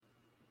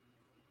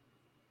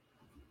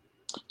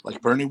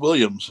like Bernie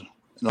Williams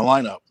in the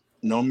lineup.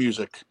 No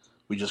music.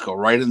 We just go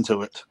right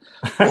into it.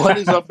 What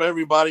is up,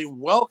 everybody?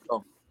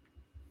 Welcome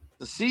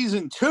to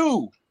season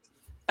 2,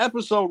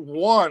 episode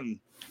 1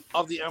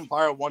 of the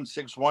Empire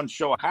 161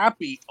 show.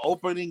 Happy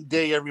opening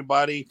day,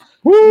 everybody.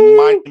 Woo!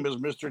 My name is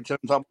Mr. Tim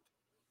Tom.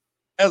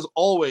 As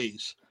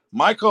always,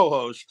 my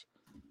co-host,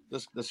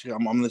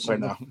 I'm on this side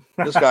now.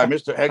 This guy,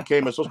 Mr. Ed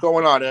Camus. What's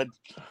going on, Ed?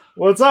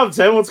 What's up,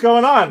 Tim? What's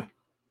going on?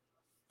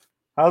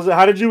 How's it?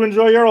 How did you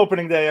enjoy your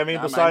opening day? I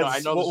mean, besides, I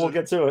know we'll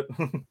get to it.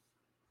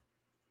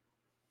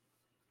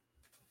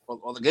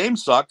 Well, the game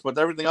sucked, but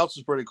everything else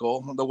is pretty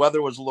cool. The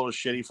weather was a little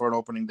shitty for an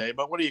opening day,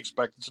 but what do you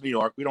expect? It's New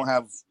York. We don't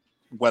have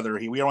weather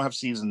here. We don't have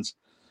seasons.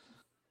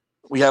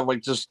 We have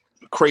like just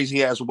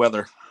crazy ass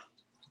weather.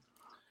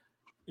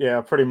 Yeah,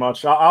 pretty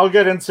much. I'll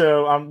get into.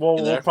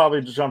 We'll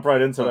probably jump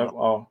right into that.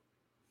 Oh,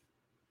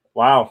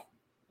 wow.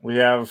 We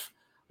got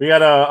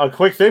a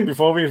quick thing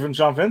before we even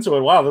jump into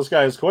it. Wow, this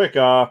guy is quick.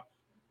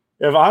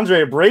 We have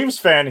Andre, a Braves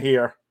fan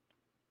here.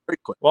 Very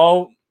quick.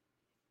 Well,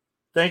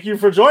 thank you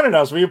for joining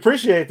us. We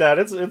appreciate that.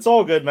 It's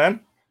all good,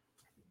 man.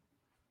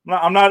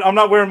 I'm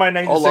not wearing my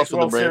 96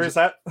 World Series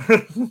hat.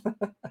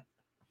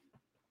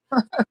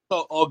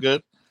 All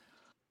good.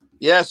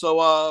 Yeah.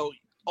 So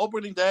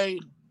opening day,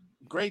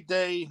 great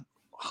day,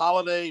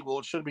 holiday. Well,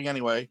 it should be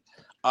anyway.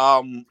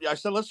 I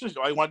said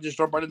I want to just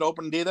jump right into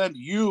opening day. Then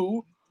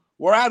you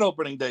were at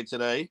opening day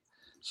today.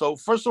 So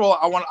first of all,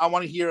 I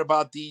want to hear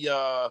about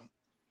the.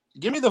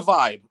 Give me the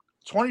vibe.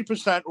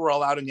 20% were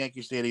allowed in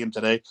Yankee Stadium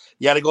today.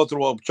 You had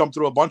to jump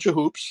through a bunch of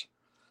hoops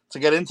to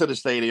get into the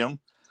stadium.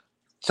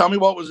 Tell me,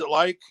 what was it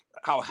like?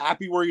 How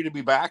happy were you to be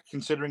back,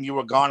 considering you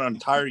were gone an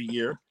entire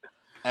year?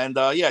 And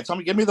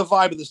give me the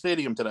vibe of the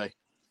stadium today.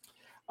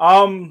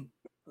 To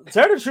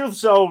tell the truth,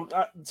 so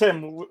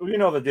Tim, you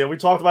know the deal. We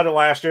talked about it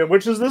last year,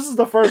 this is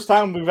the first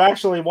time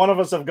one of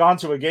us have gone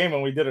to a game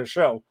when we did a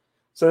show.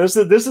 So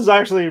this is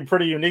actually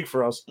pretty unique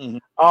for us.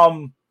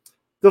 Mm-hmm.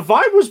 The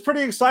vibe was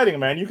pretty exciting,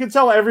 man. You could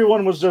tell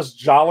everyone was just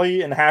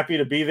jolly and happy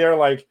to be there.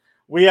 Like,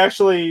 we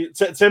actually,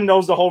 Tim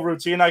knows the whole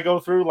routine I go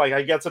through. Like,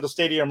 I get to the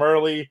stadium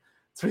early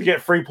to get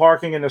free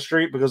parking in the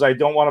street because I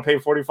don't want to pay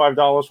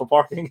 $45 for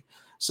parking.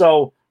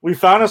 So we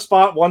found a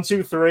spot 1,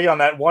 2, 3 on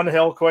that one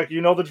hill quick.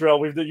 You know the drill.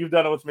 You've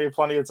done it with me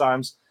plenty of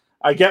times.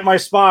 I get my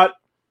spot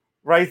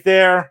right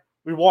there.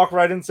 We walk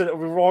right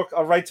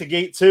to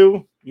gate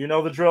 2. You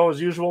know the drill as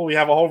usual. We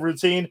have a whole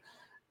routine.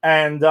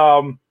 And,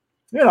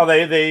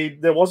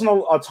 there wasn't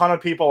a ton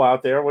of people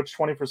out there, which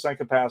 20%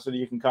 capacity,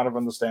 you can kind of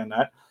understand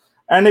that.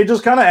 And they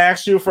just kind of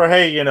asked you for,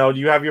 hey, do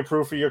you have your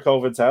proof of your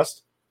COVID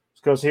test?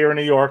 Because here in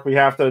New York, we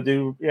have to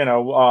do,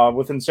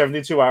 within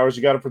 72 hours,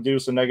 you got to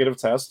produce a negative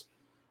test.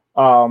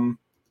 We did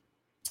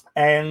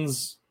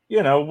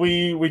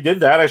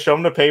that. I showed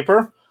them the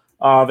paper.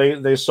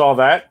 They saw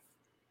that.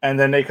 And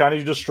then they kind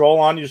of just stroll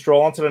on. You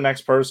stroll on to the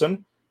next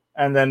person.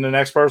 And then the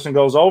next person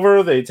goes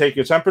over. They take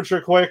your temperature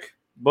quick.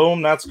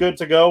 Boom, that's good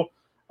to go.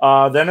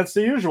 Then it's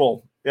the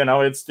usual.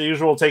 It's the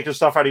usual. Take your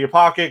stuff out of your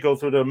pocket, go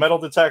through the metal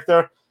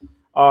detector.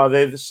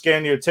 They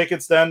scan your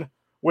tickets then,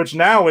 which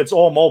now it's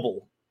all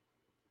mobile.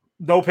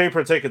 No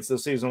paper tickets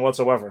this season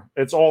whatsoever.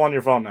 It's all on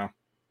your phone now.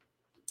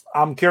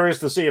 I'm curious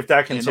to see if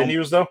that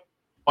continues, though.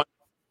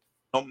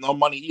 No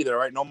money either,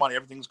 right? No money.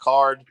 Everything's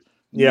card.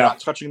 Yeah. You're not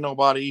touching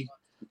nobody.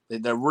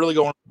 They're really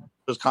going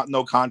this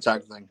no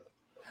contact thing.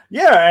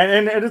 Yeah,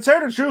 and to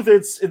tell the truth,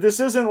 this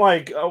isn't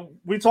like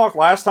we talked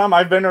last time.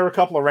 I've been to a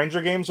couple of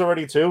Ranger games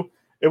already too.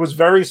 It was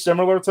very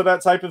similar to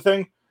that type of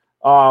thing,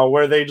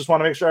 where they just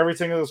want to make sure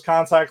everything is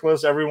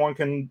contactless, everyone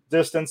can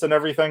distance and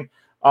everything.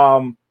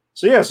 So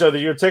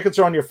your tickets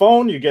are on your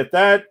phone. You get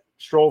that,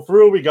 stroll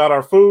through. We got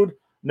our food,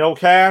 no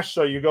cash,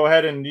 so you go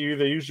ahead and you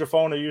either use your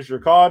phone or use your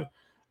card.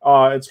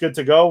 It's good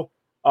to go.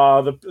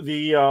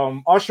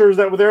 The ushers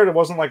that were there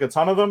wasn't like a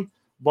ton of them.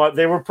 But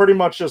they were pretty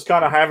much just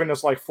kind of having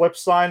this like flip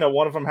sign that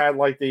one of them had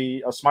like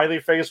a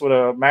smiley face with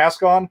a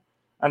mask on,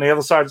 and the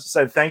other side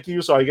said thank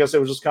you. So I guess it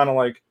was just kind of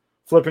like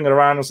flipping it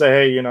around and say,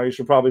 hey, you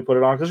should probably put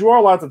it on, because you are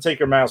allowed to take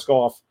your mask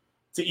off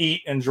to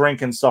eat and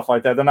drink and stuff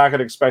like that. They're not going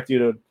to expect you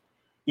to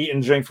eat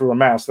and drink through a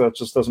mask. That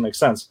just doesn't make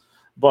sense.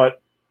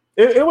 But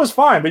it was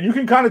fine. But you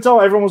can kind of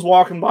tell everyone was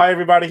walking by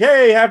everybody,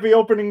 hey, happy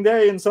opening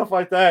day and stuff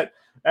like that.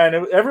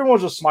 And everyone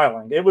was just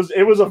smiling. It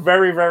was a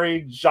very,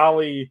 very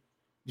jolly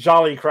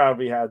crowd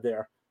we had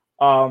there.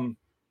 And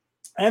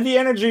the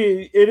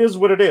energy, it is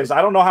what it is.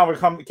 I don't know how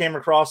it came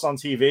across on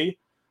TV,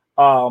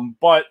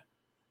 but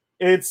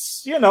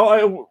it's,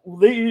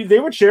 they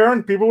were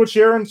cheering. People were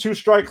cheering.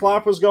 2-strike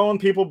clock was going.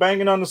 People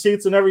banging on the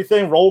seats and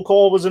everything. Roll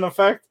call was in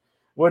effect,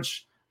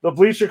 which the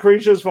bleacher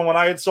creatures from what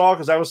I had saw,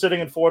 because I was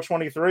sitting in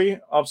 423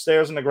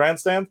 upstairs in the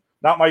grandstand,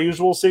 not my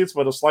usual seats,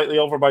 but a slightly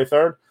over by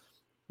third.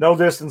 No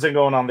distancing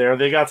going on there.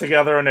 They got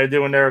together and they're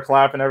doing their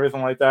clap and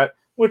everything like that,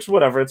 which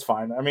whatever, it's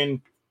fine. I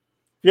mean,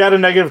 if you had a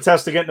negative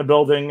test to get in the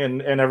building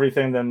and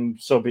everything, then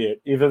so be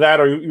it. Either that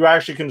or you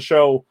actually can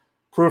show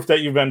proof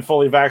that you've been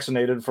fully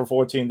vaccinated for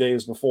 14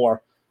 days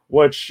before,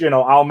 which,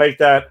 I'll make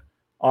that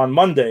on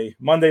Monday.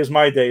 Monday's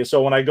my day.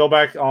 So when I go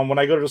back when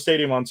I go to the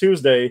stadium on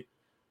Tuesday,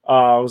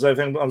 was I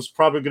think I was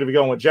probably going to be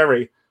going with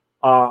Jerry.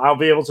 I'll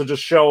be able to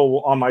just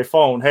show on my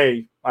phone,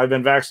 hey, I've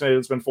been vaccinated.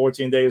 It's been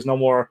 14 days. No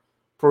more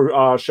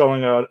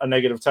showing a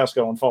negative test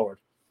going forward.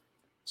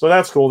 So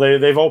that's cool.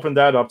 They've opened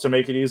that up to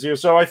make it easier.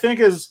 So I think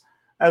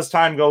as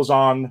time goes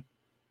on,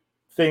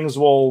 things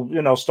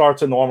will start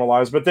to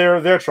normalize. But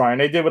they're trying.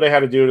 They did what they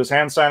had to do. There's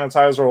hand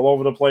sanitizer all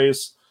over the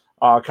place,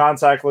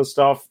 contactless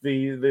stuff.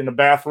 In the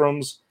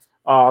bathrooms,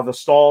 the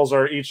stalls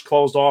are each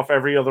closed off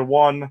every other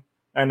one,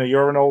 and the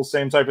urinals,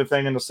 same type of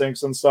thing in the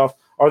sinks and stuff.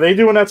 Are they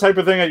doing that type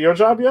of thing at your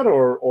job yet,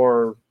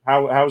 or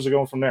how's it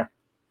going from there?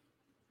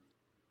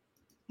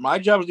 My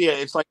job, yeah,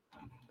 it's like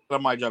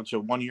my job too.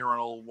 One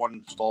urinal,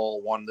 one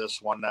stall, one this,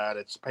 one that.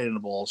 It's a pain in the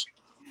balls.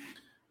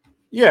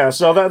 Yeah,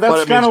 so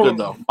that's kind of good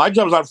though. My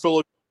job's not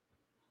fully.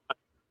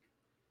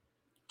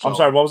 I'm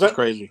sorry, what was that? It's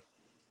crazy.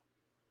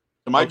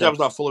 My job's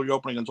not fully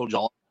reopening until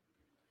July.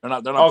 They're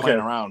not playing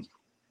around.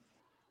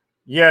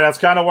 Yeah, that's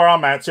kind of where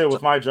I'm at too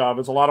with my job.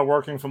 It's a lot of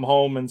working from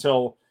home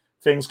until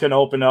things can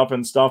open up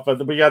and stuff.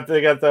 But they got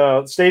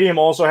the stadium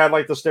also had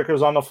like the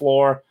stickers on the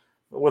floor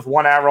with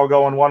one arrow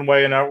going one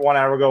way and one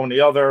arrow going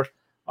the other.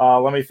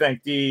 Let me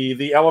think.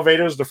 The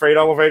elevators, the freight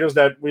elevators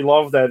that we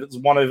love, that is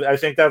one of, I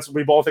think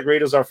we both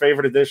agreed is our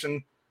favorite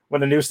addition when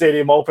the new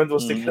stadium opened,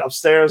 was to get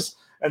upstairs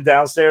and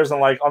downstairs in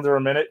like under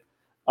a minute.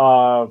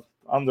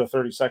 Under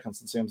 30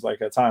 seconds, it seems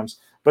like at times.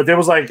 But there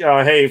was like,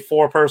 hey,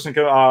 4-person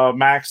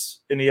max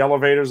in the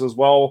elevators as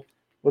well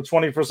with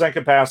 20%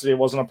 capacity. It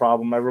wasn't a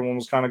problem. Everyone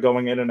was kind of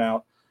going in and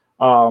out.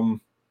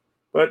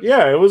 But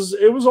yeah, it was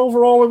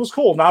overall, it was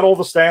cool. Not all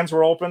the stands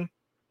were open.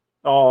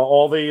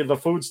 All the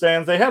food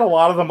stands, they had a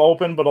lot of them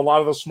open, but a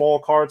lot of the small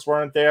carts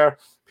weren't there.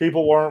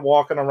 People weren't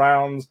walking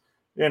around.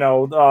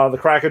 The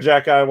Cracker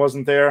Jack guy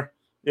wasn't there.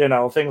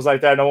 Things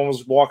like that. No one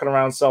was walking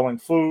around selling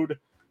food.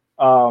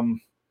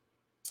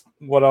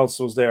 What else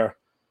was there?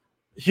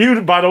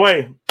 Huge, by the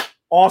way,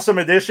 awesome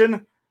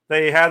addition.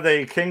 They had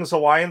the King's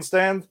Hawaiian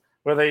stand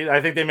where I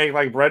think they make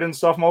like bread and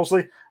stuff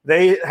mostly.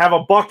 They have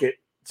a bucket.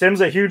 Tim's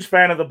a huge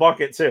fan of the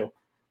bucket too.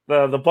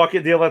 The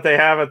bucket deal that they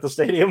have at the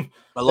stadium.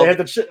 I love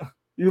it.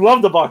 You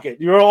love the bucket.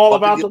 You're all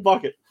about the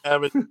bucket.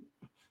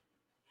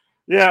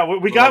 Yeah,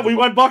 we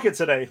went bucket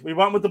today. We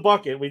went with the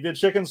bucket. We did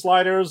chicken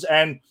sliders,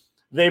 and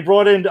they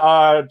brought in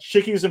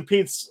Chickies and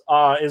Pete's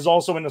is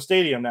also in the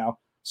stadium now.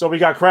 So we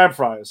got crab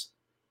fries.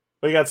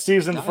 We got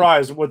seasoned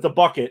fries with the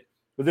bucket.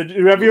 Have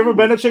you ever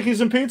been to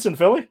Chickies and Pete's in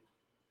Philly?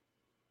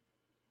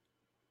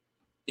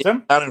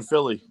 Yeah, down in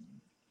Philly.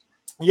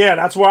 Yeah,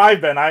 that's where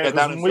I've been.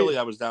 Down in Philly,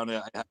 I was down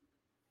there.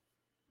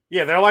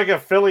 Yeah, they're like a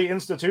Philly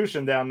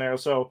institution down there.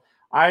 So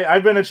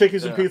I've been to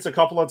Chickies and Pete's a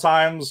couple of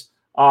times.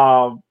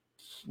 What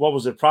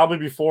was it? Probably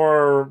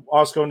before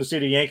us going to see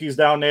the Yankees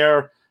down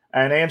there.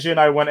 And Angie and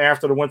I went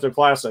after the Winter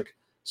Classic.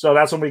 So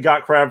that's when we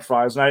got crab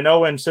fries. And I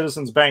know in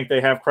Citizens Bank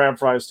they have crab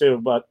fries too,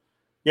 but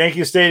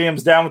Yankee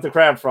Stadium's down with the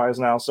crab fries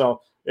now.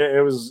 So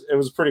it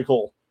was pretty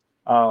cool.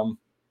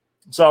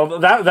 So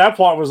that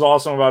part was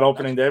awesome about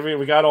opening day.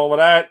 We got all of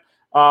that.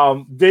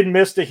 Did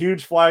miss the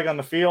huge flag on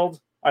the field.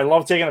 I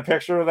love taking a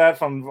picture of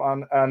that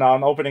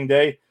on opening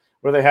day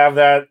where they have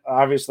that.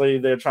 Obviously,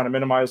 they're trying to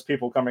minimize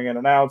people coming in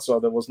and out,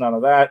 so there was none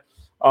of that.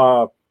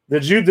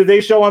 Did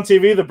they show on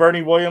TV the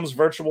Bernie Williams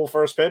virtual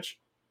first pitch?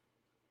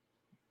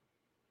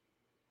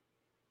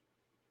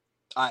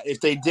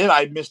 If they did,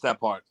 I missed that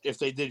part. If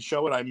they did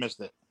show it, I missed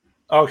it.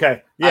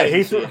 Okay, yeah, I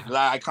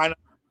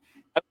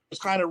was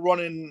kind of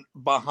running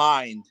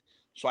behind,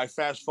 so I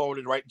fast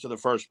forwarded right into the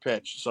first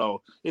pitch.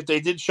 So if they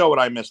did show it,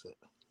 I missed it.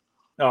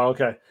 Oh,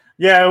 okay.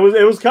 Yeah,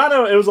 it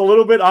was a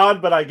little bit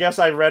odd, but I guess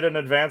I read in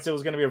advance it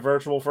was going to be a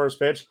virtual first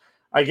pitch.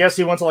 I guess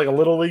he went to like a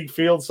little league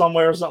field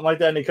somewhere or something like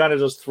that, and he kind of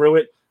just threw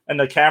it, and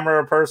the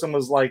camera person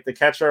was like the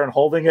catcher and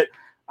holding it.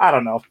 I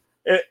don't know.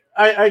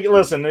 I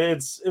listen.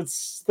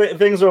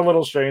 Things are a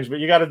little strange, but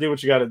you got to do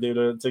what you got to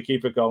do to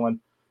keep it going.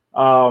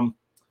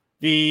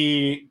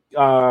 The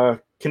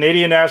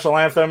Canadian national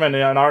anthem and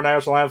our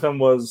national anthem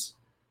was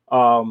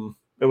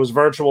it was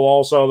virtual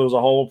also. There was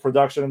a whole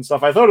production and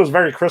stuff. I thought it was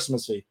very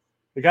Christmassy.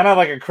 It kind of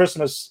like a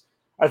Christmas.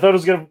 I thought it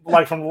was gonna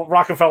like from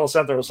Rockefeller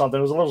Center or something.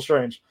 It was a little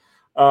strange.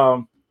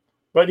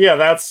 But yeah,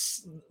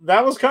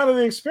 that was kind of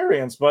the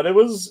experience. But it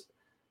was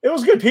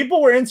good.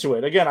 People were into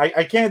it. Again,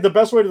 I can't. The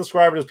best way to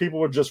describe it is people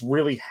were just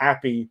really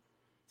happy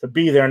to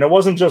be there, and it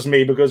wasn't just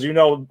me because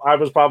I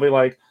was probably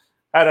like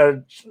had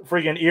a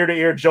freaking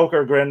ear-to-ear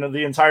Joker grin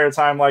the entire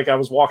time, like I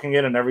was walking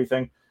in and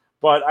everything.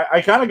 But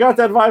I kind of got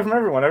that vibe from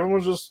everyone. Everyone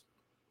was just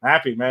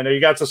happy, man.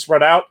 You got to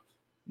spread out.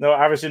 No,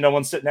 obviously no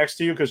one sit next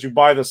to you because you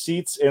buy the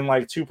seats in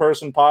like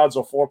 2-person pods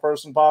or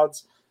 4-person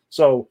pods,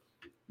 so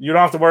you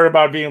don't have to worry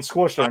about being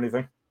squished or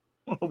anything.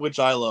 Which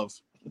I love.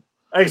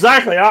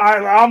 Exactly,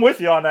 I'm with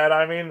you on that.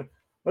 I mean,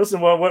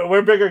 listen,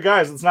 we're bigger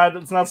guys. It's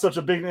not such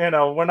a big,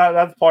 we're not,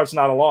 that part's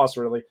not a loss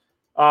really.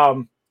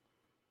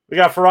 We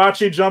got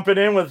Faraci jumping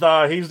in with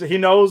he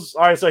knows.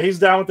 All right, so he's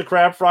down with the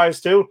crab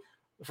fries too.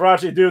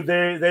 Faraci, dude,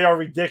 they are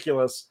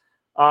ridiculous.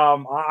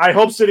 I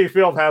hope Citi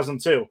Field has them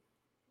too.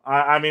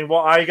 I mean,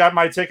 well, I got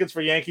my tickets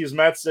for Yankees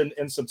Mets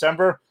in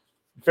September.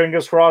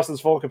 fingers crossed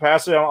it's full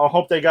capacity. I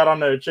hope they got on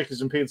the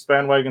Chickies and Pete's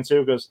bandwagon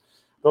too, because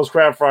those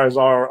crab fries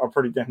are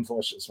pretty damn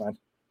delicious, man.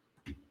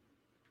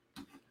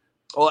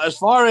 Well, as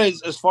far as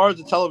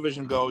the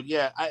television goes,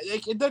 yeah,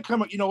 it did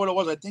come. You know what it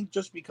was? I think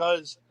just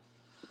because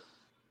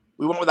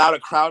we went without a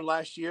crowd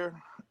last year,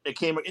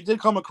 it did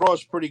come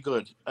across pretty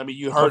good. I mean,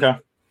 you heard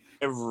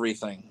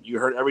everything. You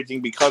heard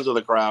everything because of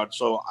the crowd.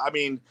 So I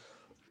mean,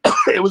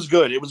 it was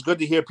good. It was good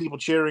to hear people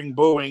cheering,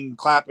 booing,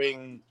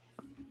 clapping.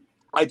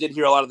 I did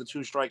hear a lot of the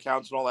 2 strike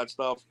counts and all that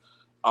stuff.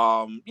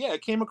 Yeah,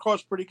 it came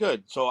across pretty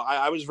good. So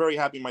I was very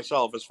happy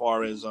myself as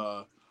far as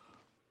the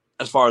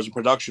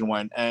production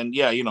went. And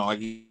yeah, you know,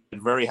 I'm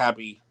very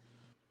happy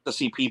to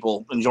see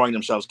people enjoying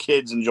themselves,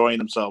 kids enjoying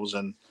themselves,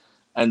 and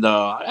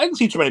I didn't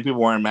see too many people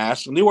wearing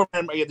masks. And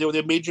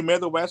they made you wear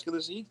the mask of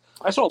the seat.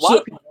 I saw a lot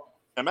of people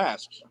wearing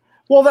masks.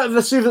 Well,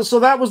 so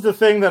that was the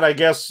thing that I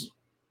guess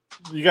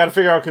you got to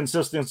figure out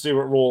consistency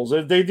with rules.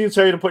 They do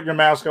tell you to put your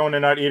mask on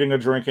and not eating or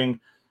drinking.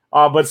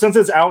 But since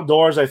it's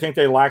outdoors, I think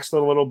they laxed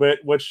it a little bit,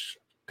 which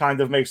kind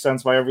of makes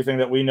sense by everything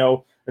that we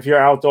know. If you're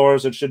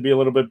outdoors, it should be a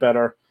little bit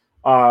better.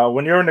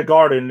 When you're in the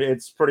garden,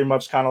 it's pretty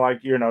much kind of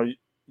like, you know,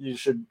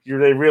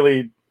 they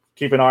really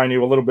keep an eye on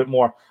you a little bit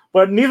more.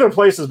 But neither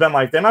place has been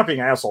like, they're not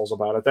being assholes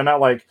about it. They're not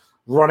like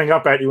running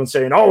up at you and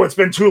saying, oh, it's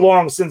been too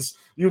long since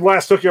you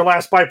last took your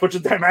last bite, put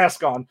your damn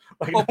mask on.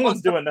 Like, no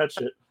one's doing that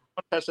shit.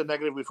 Tested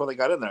negative before they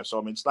got in there. So,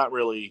 I mean, it's not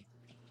really.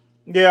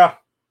 Yeah.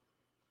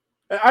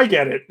 I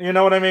get it. You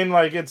know what I mean?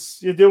 Like,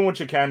 you're doing what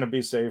you can to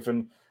be safe,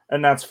 and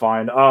that's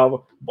fine.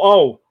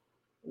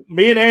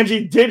 Me and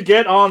Angie did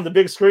get on the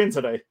big screen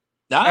today.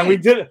 Nice.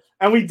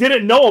 And we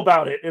didn't know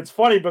about it. It's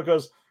funny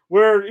because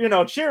we're, you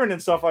know, cheering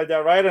and stuff like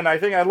that, right? And I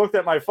think I looked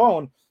at my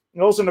phone,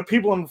 and all of a sudden the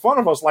people in front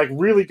of us like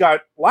really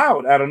got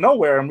loud out of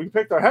nowhere, and we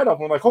picked our head up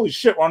and we're like, holy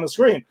shit, we're on the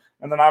screen.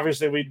 And then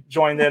obviously we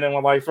joined in and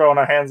we're like throwing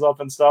our hands up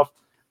and stuff.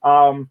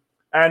 And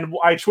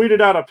I tweeted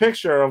out a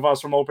picture of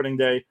us from opening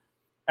day,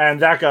 and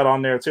that got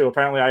on there too.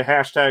 Apparently I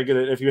hashtagged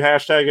it. If you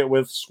hashtag it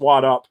with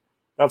squad up,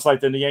 that's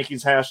like the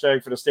Yankees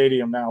hashtag for the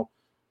stadium now.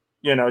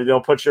 You know, they'll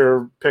put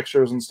your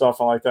pictures and stuff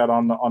like that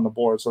on the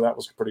board. So that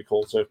was pretty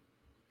cool too.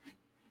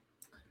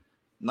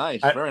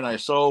 Nice. Very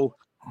nice. So,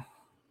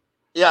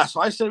 yeah,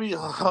 so I said we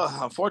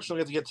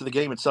unfortunately had to get to the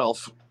game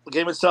itself. The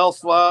game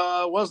itself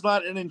was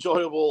not an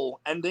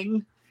enjoyable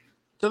ending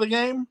to the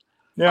game.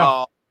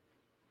 Yeah.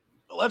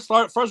 Let's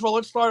start. First of all,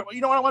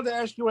 You know what I wanted to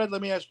ask you, Ed?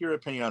 Let me ask your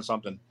opinion on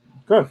something.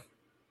 Good.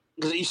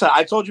 Because you said,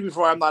 I told you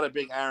before I'm not a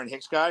big Aaron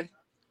Hicks guy.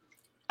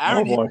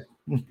 Aaron Hicks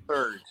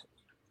third.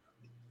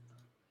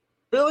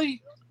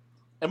 Really?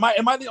 Am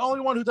I the only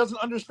one who doesn't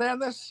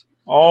understand this?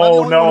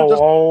 Oh,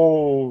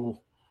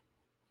 no.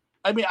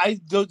 I mean,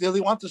 do they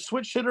want the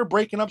switch hitter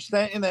breaking up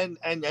Stanton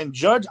and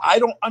Judge? I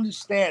don't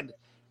understand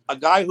a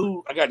guy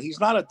who, again, he's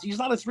not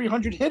a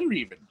 300 hitter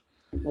even.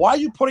 Why are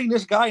you putting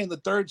this guy in the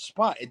third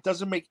spot? It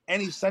doesn't make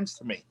any sense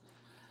to me.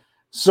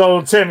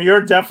 So, Tim,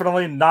 you're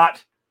definitely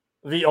not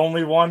the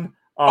only one.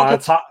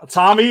 Okay.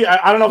 Tommy,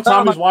 I don't know if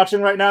Tommy's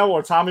watching right now,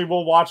 or Tommy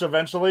will watch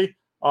eventually.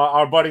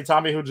 Our buddy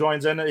Tommy, who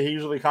joins in, he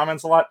usually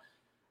comments a lot,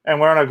 and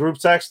we're on a group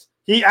text.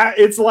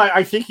 It's like,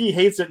 I think he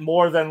hates it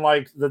more than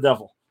like the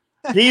devil.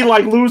 He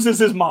like loses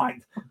his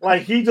mind.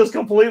 Like, he just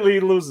completely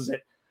loses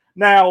it.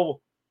 Now,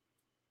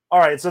 all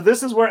right, so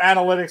this is where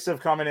analytics have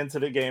come into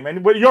the game.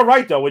 And you're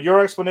right, though. What your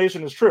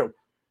explanation is true.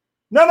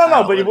 No.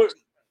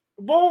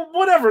 Well,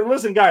 whatever.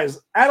 Listen, guys,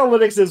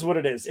 analytics is what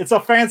it is. It's a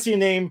fancy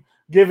name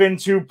given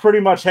to pretty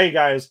much, hey,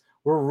 guys,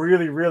 we're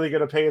really, really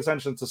going to pay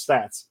attention to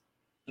stats.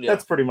 Yeah.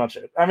 That's pretty much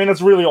it. I mean,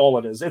 that's really all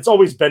it is. It's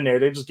always been there.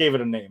 They just gave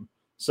it a name.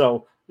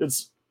 So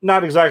it's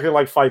not exactly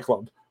like Fight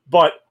Club.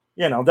 But,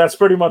 you know, that's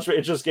pretty much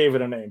it. Just gave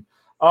it a name.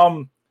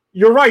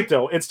 You're right,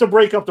 though. It's to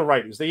break up the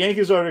righties. The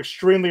Yankees are an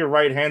extremely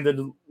right-handed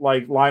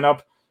like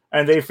lineup,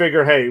 and they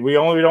figure, hey, we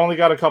only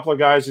got a couple of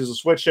guys. He's a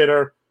switch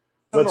hitter.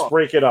 Let's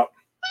break it up.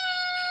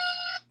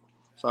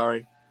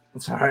 Sorry.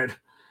 It's all right.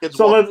 It's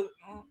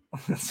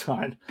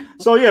fine.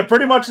 So, yeah,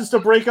 pretty much it's to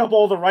break up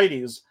all the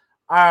righties.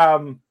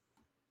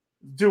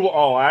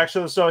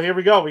 So here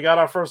we go. We got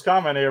our first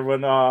comment here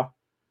when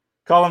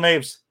Colin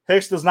Mapes.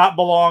 Hicks does not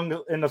belong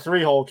in the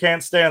 3-hole.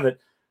 Can't stand it.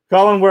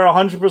 Colin, we're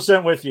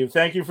 100% with you.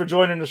 Thank you for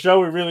joining the show.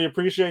 We really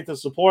appreciate the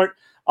support.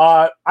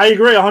 I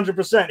agree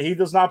 100%. He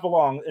does not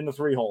belong in the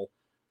 3-hole.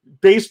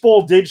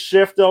 Baseball did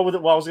shift, though, with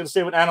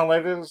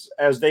analytics,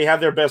 as they have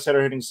their best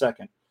hitter hitting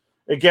second.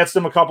 It gets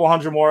them a couple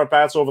hundred more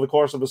at-bats over the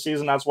course of the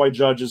season. That's why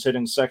Judge is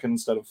hitting second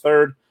instead of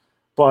third.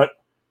 But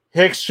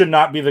Hicks should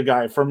not be the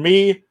guy. For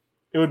me,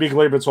 it would be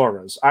Gleyber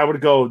Torres. I would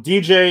go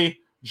DJ,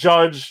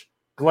 Judge,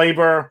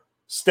 Gleyber,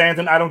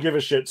 Stanton. I don't give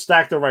a shit.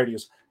 Stack the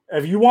righties.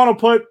 If you want to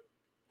put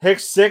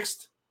Hicks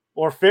 6th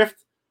or 5th,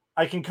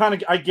 I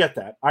get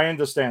that. I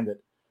understand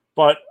it.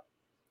 But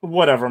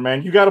whatever,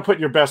 man. You got to put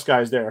your best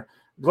guys there.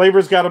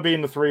 Gleyber's got to be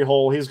in the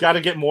 3-hole. He's got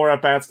to get more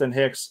at-bats than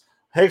Hicks.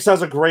 Hicks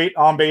has a great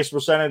on-base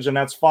percentage, and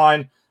that's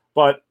fine.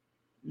 But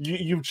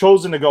you've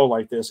chosen to go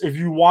like this. If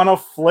you want to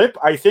flip,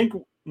 I think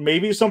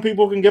maybe some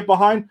people can get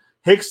behind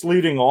Hicks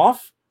leading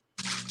off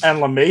and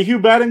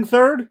LeMahieu batting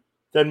third.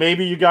 then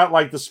maybe you got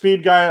like the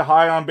speed guy,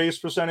 high on base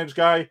percentage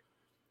guy,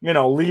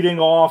 leading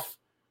off,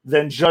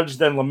 then Judge,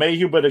 then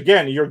LeMahieu. But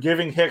again, you're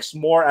giving Hicks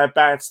more at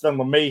bats than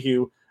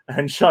LeMahieu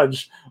and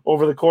Judge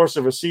over the course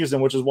of a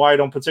season, which is why I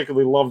don't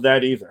particularly love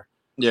that either.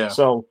 Yeah.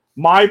 So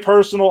my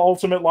personal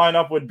ultimate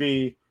lineup would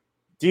be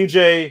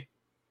DJ,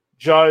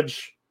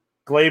 Judge,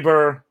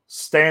 Gleyber,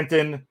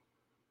 Stanton.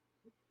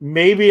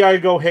 Maybe I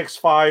go Hicks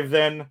 5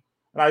 then.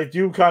 And I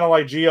do kind of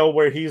like Gio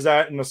where he's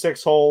at in the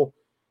 6 hole.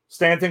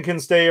 Stanton can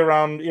stay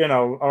around,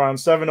 around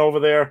 7 over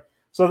there.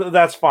 So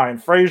that's fine.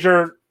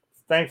 Frazier,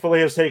 thankfully,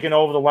 has taken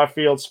over the left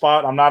field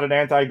spot. I'm not an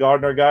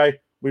anti-Gardner guy.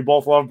 We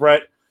both love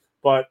Brett.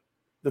 But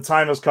the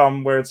time has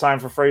come where it's time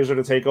for Frazier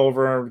to take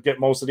over and get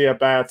most of the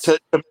at-bats.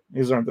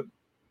 He's earned it.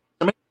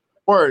 To make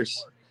it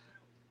worse,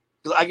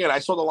 again, I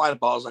saw the lineup.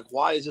 I was like,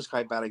 why is this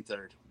guy batting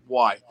third?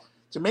 Why?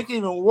 To make it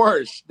even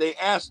worse, they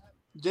asked,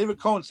 David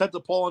Cohn said to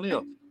Paul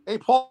O'Neill, hey,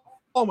 Paul,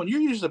 when you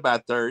used to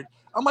bat third,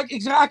 I'm like,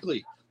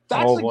 exactly.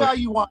 That's the guy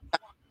you want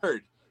batting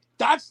third.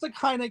 That's the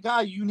kind of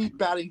guy you need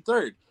batting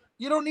third.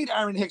 You don't need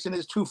Aaron Hicks in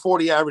his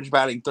 240 average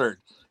batting third.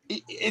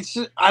 It's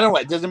just, I don't know.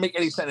 It doesn't make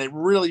any sense. It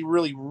really,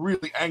 really,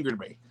 really angered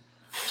me.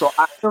 So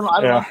I don't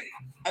know.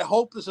 I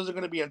hope this isn't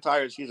going to be an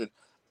entire season.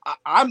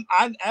 I'm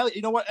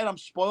you know what? And I'm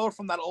spoiled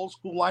from that old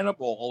school lineup.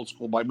 Well, old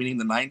school by meaning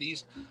the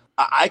 90s.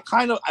 I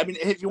mean,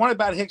 if you want to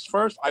bat Hicks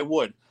first, I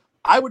would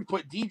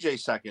put DJ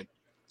second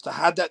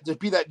to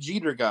be that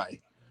Jeter guy.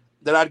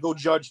 Then I'd go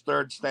Judge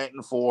third,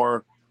 Stanton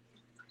 4,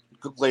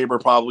 Gleyber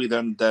probably,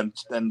 then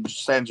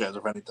Sanchez,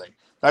 if anything.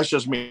 That's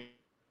just me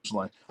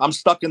personally. I'm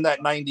stuck in that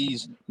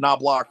 90s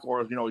Knobloch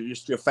or,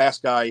 used to be a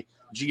fast guy,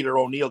 Jeter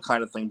O'Neill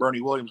kind of thing,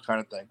 Bernie Williams kind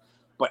of thing.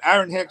 But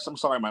Aaron Hicks, I'm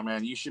sorry, my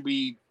man, you should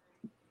be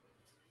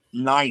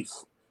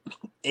 9th,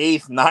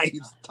 8th,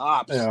 9th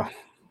tops. Yeah.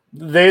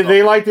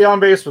 They like the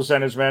on-base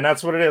percentage, man.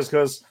 That's what it is.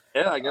 Because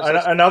I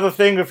guess another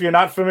thing, if you're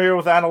not familiar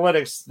with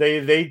analytics,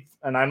 they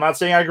and I'm not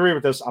saying I agree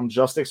with this. I'm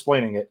just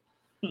explaining it.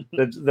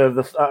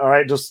 All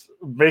right, just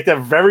make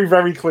that very,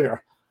 very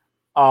clear.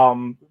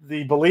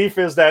 The belief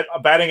is that a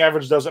batting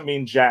average doesn't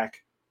mean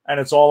jack, and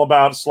it's all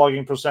about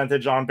slugging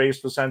percentage, on-base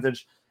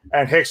percentage.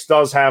 And Hicks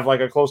does have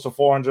like a close to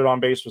 400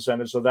 on-base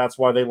percentage, so that's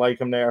why they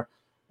like him there.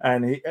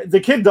 And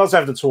the kid does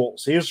have the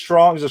tools. He is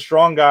strong. He's a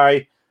strong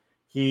guy.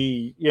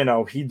 He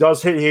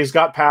does hit. He's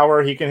got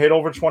power. He can hit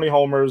over 20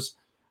 homers.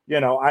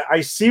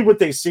 I see what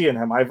they see in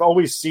him. I've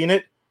always seen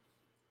it.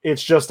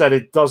 It's just that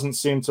it doesn't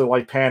seem to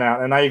like pan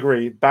out. And I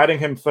agree. Batting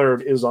him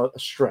third is a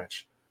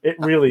stretch. It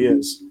really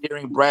is.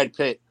 Hearing Brad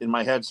Pitt in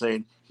my head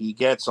saying he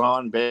gets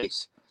on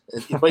base.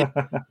 He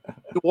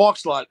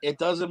walks a lot. It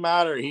doesn't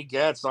matter. He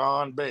gets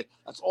on base.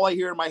 That's all I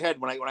hear in my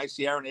head when I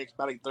see Aaron Hicks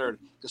batting third.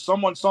 Because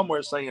someone somewhere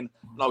is saying,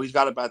 no, he's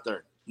got to bat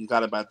third. He's got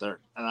to bat third.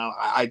 And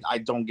I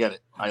don't get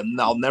it.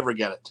 I'll never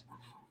get it.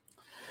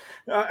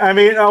 I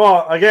mean,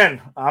 well,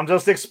 again, I'm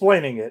just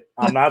explaining it.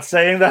 I'm not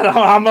saying that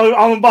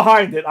I'm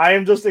behind it. I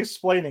am just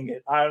explaining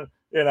it.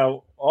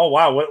 Oh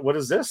wow, what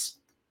is this?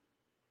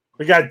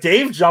 We got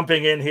Dave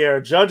jumping in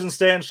here. Judge and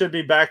Stan should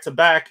be back to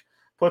back.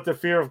 Put the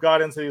fear of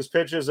God into these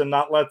pitches and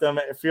not let them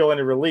feel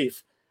any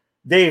relief.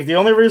 Dave, the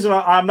only reason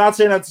I'm not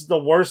saying that's the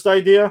worst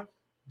idea,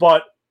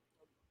 but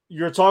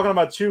you're talking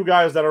about two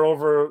guys that are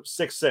over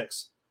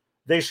 6'6".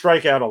 They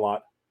strike out a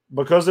lot.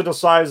 Because of the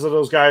size of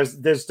those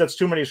guys, that's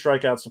too many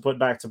strikeouts to put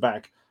back to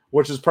back,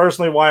 which is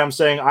personally why I'm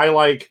saying I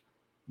like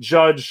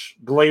Judge,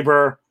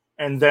 Gleyber,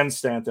 and then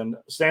Stanton.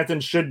 Stanton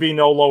should be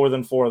no lower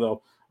than 4,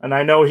 though. And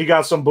I know he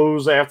got some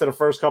boos after the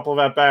first couple of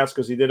at-bats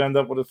because he did end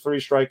up with a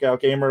 3-strikeout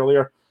game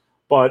earlier.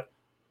 But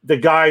the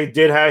guy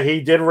did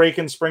rake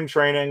in spring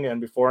training, and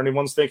before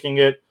anyone's thinking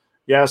it,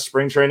 yes,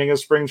 spring training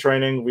is spring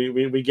training.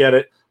 We get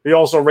it. He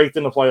also raked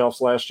in the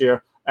playoffs last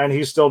year, and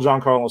he's still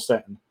Giancarlo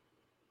Stanton.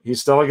 He's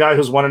still a guy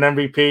who's won an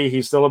MVP.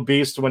 He's still a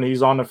beast when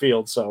he's on the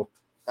field. So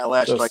that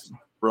last strike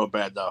real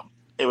bad though.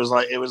 It was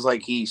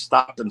like he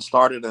stopped and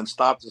started and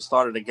stopped and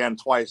started again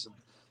twice, and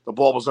the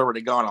ball was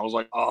already gone. I was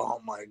like, oh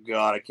my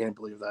god, I can't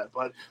believe that.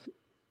 But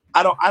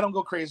I don't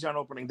go crazy on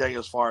opening day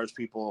as far as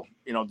people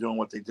doing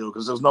what they do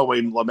because there's no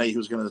way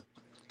LeMahieu's going to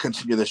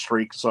continue this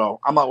streak.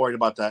 So I'm not worried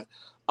about that.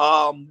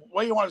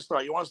 Where you want to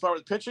start? You want to start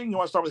with pitching? You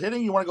want to start with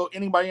hitting? You want to go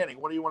inning by inning?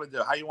 What do you want to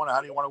do? How do you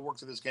want to work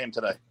through this game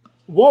today?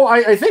 Well,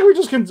 I think we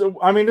just can.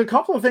 I mean, a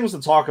couple of things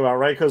to talk about,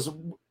 right? Because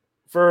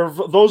for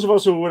those of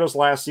us who were with us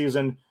last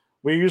season,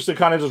 we used to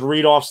kind of just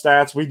read off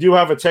stats. We do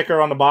have a ticker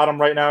on the bottom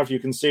right now, if you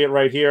can see it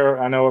right here.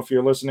 I know if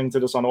you're listening to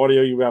this on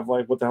audio, you have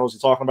like, what the hell is he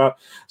talking about?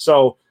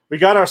 So we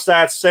got our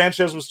stats.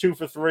 Sanchez was 2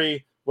 for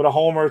 3 with a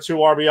homer, 2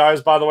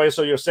 RBIs, by the way.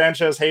 So your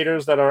Sanchez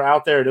haters that are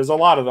out there, there's a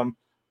lot of them.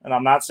 And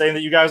I'm not saying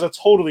that you guys are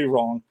totally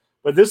wrong,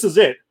 but this is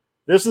it.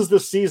 This is the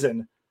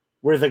season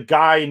where the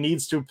guy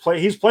needs to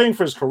play. He's playing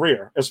for his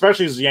career,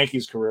 especially his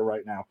Yankees career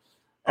right now.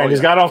 And he's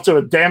got off to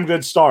a damn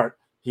good start.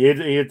 He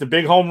hit the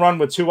big home run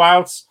with 2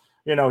 outs.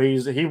 He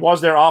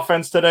was their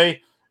offense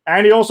today.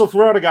 And he also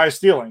threw out a guy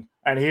stealing.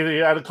 And he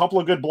had a couple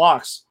of good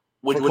blocks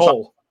which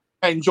Cole.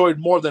 I enjoyed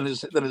more than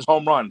his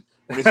home run.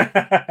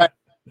 I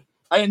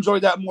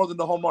enjoyed that more than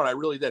the home run. I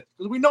really did.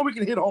 Because we know we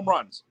can hit home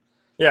runs.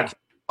 Yeah.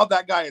 saw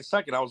that guy at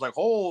second, I was like,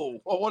 oh,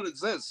 what is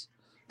this?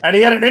 And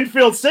he had an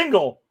infield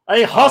single,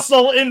 a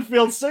hustle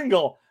infield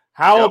single.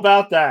 How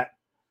about that?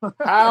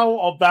 How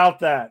about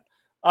that?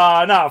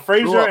 No,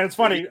 Frazier, and it's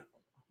funny.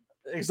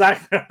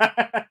 Exactly.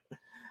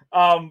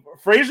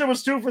 Frazier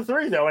was 2 for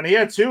 3 though, and he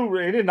had 2.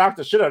 He didn't knock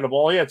the shit out of the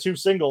ball. He had 2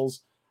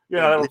 singles,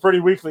 that were pretty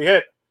weakly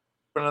hit.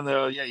 And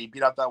then he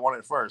beat out that one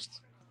at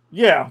first.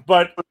 Yeah,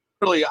 but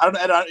really,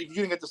 you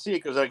didn't get to see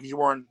it because you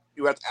weren't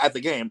at the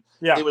game.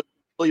 Yeah, it was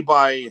really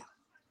by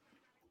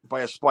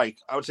a spike.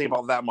 I would say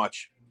about that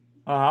much.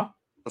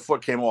 The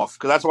foot came off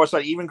because that's why I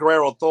said even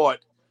Guerrero thought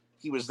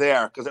he was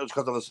there because it was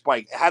because of the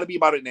spike. It had to be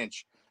about an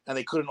inch, and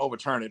they couldn't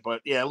overturn it.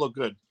 But yeah, it looked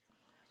good.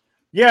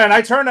 Yeah, and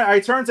I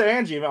turned to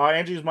Angie.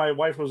 Angie's my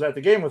wife, who was at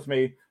the game with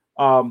me.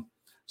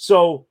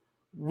 So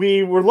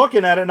we were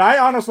looking at it, and I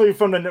honestly,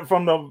 from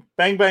the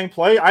bang bang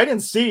play, I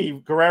didn't see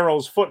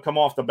Guerrero's foot come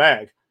off the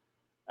bag,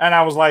 and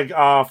I was like,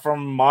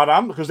 from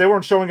Madam, because they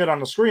weren't showing it on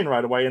the screen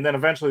right away, and then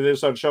eventually they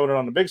started showing it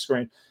on the big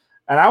screen,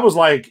 and I was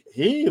like,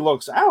 he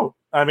looks out.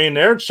 I mean,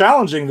 they're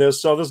challenging this,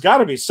 so there's got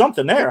to be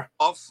something there.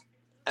 Off,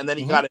 and then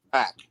he got it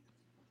back.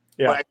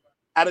 Yeah, but it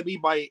had to be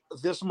by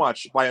this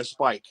much by a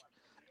spike,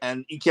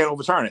 and you can't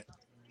overturn it.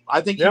 I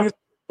think even if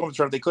they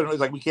overturn it, they couldn't.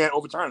 It's like we can't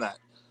overturn that.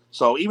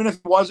 So even if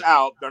it was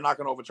out, they're not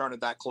going to overturn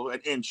it that close,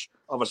 an inch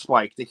of a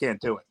spike. They can't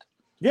do it.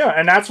 Yeah,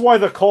 and that's why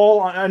the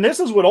call, and this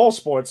is with all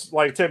sports.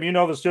 Like Tim, you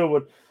know this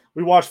too.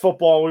 We watch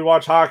football, we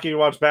watch hockey, we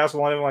watch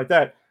basketball, anything like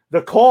that.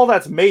 The call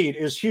that's made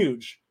is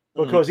huge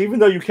because even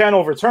though you can't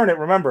overturn it,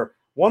 remember,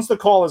 once the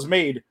call is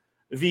made,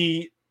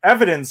 the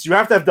evidence, you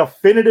have to have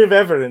definitive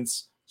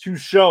evidence to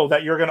show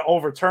that you're going to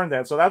overturn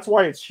that. So that's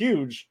why it's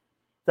huge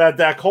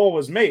that call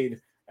was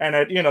made. And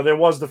there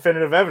was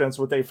definitive evidence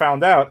what they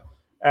found out,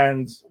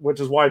 and which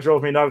is why it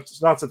drove me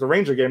nuts at the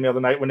Ranger game the other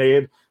night when they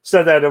had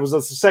said that it was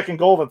the second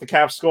goal that the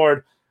Caps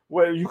scored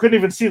where you couldn't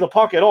even see the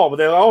puck at all. But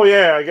they're like, oh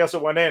yeah, I guess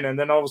it went in. And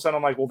then all of a sudden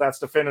I'm like, well, that's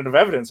definitive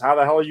evidence. How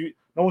the hell are you?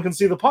 No one can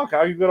see the puck. How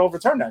are you going to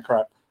overturn that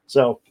crap?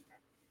 So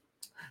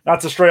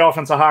not to stray off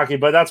into hockey,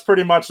 but that's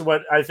pretty much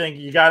what I think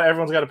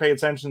everyone's got to pay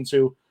attention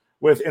to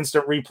with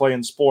instant replay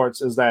in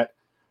sports is that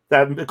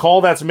the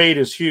call that's made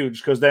is huge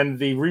because then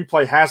the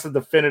replay has to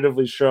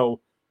definitively show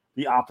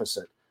the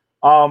opposite.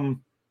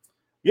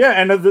 Yeah,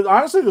 and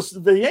honestly,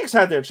 the Yanks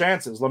had their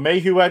chances.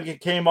 LeMahieu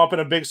came up in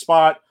a big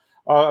spot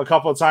a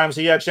couple of times.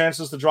 He had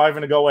chances to drive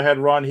in a go-ahead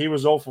run. He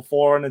was 0 for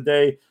 4 in the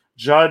day.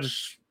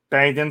 Judge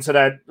banged into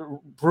that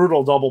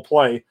brutal double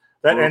play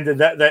that ended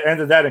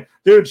that.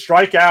 Dude,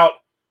 strike out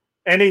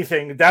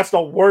anything. That's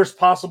the worst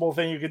possible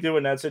thing you could do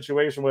in that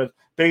situation with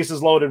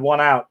bases loaded, 1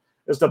 out,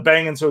 is to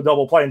bang into a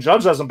double play. And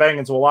Judge doesn't bang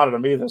into a lot of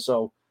them either,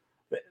 so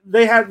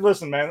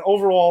listen, man,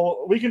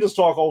 overall, we can just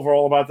talk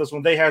overall about this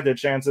one. They had their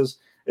chances.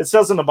 It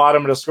says in the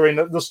bottom of the screen,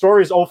 the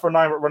story is 0 for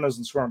 9 with runners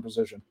in scoring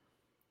position.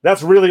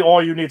 That's really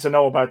all you need to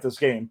know about this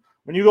game.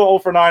 When you go 0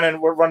 for 9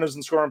 and with runners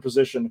in scoring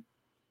position,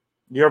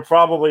 you're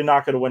probably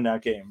not going to win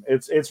that game.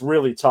 It's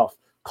really tough.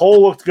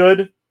 Cole looked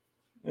good.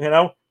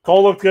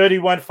 Cole looked good. He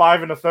went 5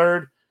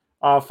 1/3,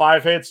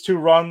 5 hits, 2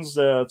 runs,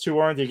 2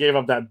 earned. He gave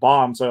up that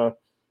bomb to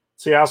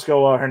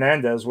Teoscar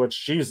Hernandez,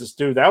 which, Jesus,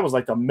 dude, that was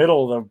like the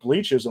middle of the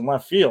bleachers in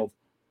left field.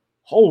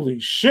 Holy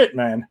shit,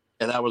 man.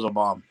 Yeah, that was a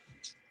bomb.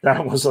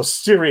 That was a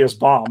serious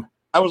bomb.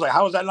 I was like,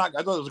 how was that not?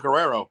 I thought it was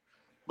Guerrero.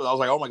 But I was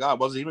like, oh my God, it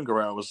wasn't even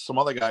Guerrero. It was some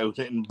other guy who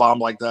didn't bomb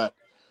like that.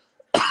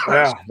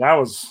 Yeah, that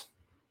was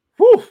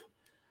whew.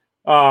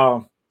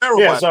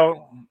 Guerrero,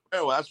 so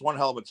that's one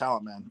hell of a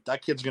talent, man.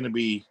 That kid's gonna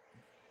be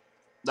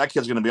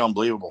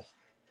unbelievable.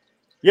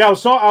 Yeah, I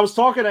was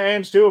talking to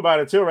Ange too about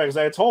it too, right? Because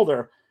I had told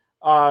her,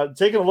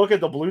 taking a look at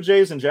the Blue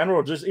Jays in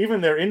general, just even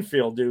their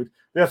infield, dude.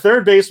 Their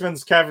third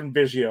baseman's Kevin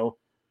Biggio,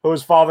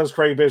 whose father's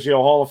Craig Biggio,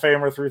 Hall of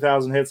Famer,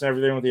 3,000 hits and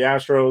everything with the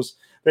Astros.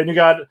 Then you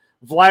got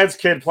Vlad's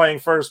kid playing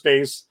first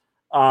base.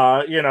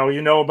 You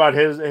know about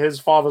his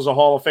father's a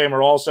Hall of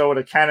Famer also, with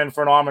a cannon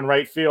for an arm in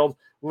right field.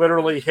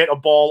 Literally hit a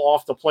ball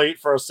off the plate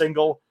for a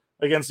single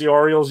against the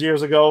Orioles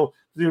years ago.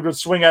 Dude would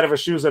swing out of his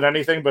shoes at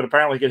anything, but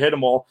apparently could hit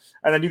them all.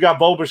 And then you got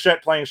Bo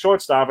Bichette playing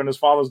shortstop, and his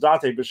father's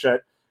Dante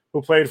Bichette,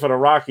 who played for the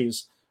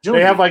Rockies. Junior.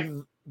 They have like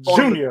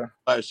junior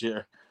last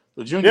year,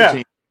 the junior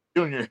team,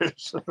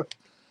 juniors.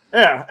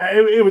 Yeah,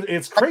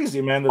 it's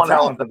crazy, man. The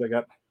talent that they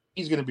got.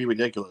 He's going to be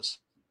ridiculous.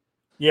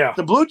 Yeah,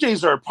 the Blue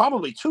Jays are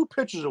probably 2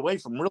 pitches away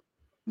from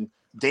really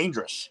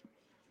dangerous.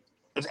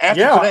 It's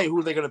after today, who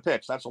are they going to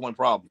pitch? That's the only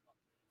problem.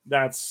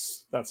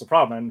 That's the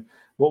problem, and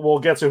we'll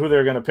get to who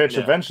they're going to pitch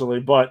eventually.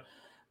 But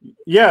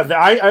yeah,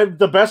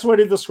 the best way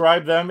to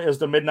describe them is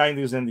the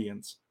mid-'90s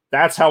Indians.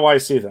 That's how I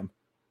see them.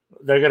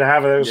 They're going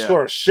to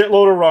score a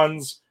shitload of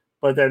runs,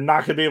 but they're not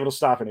going to be able to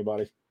stop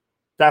anybody.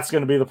 That's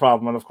going to be the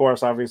problem. And of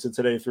course, obviously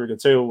today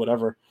 3-2,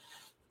 whatever.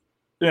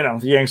 The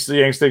Yanks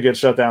did get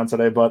shut down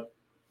today, but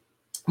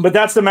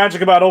that's the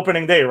magic about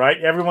opening day,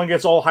 right? Everyone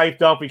gets all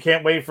hyped up. We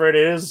can't wait for it.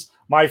 It is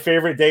my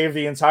favorite day of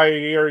the entire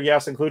year.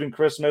 Yes, including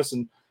Christmas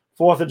and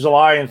 4th of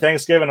July and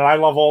Thanksgiving. And I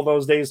love all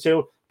those days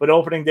too. But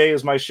opening day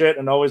is my shit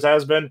and always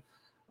has been,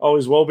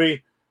 always will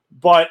be.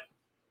 But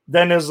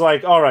then there's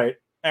like, all right,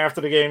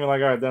 after the game, you're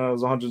like, all right, then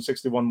there's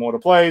 161 more to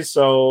play,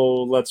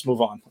 so let's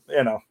move on.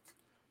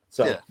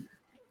 So,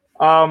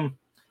 Yeah.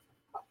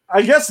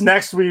 I guess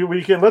next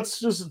we can let's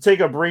just take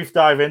a brief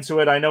dive into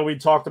it. I know we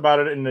talked about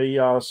it in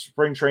the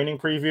spring training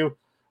preview.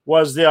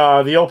 Was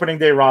the opening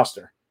day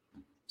roster?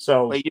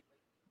 So, wait,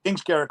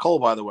 Jinx Garrett Cole,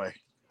 by the way.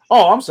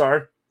 Oh, I'm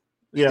sorry.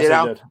 Yes,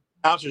 I did.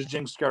 Announcers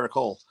Jinx Garrett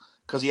Cole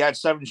because he had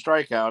 7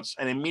 strikeouts,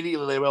 and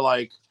immediately they were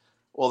like,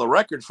 "Well, the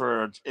record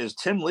for is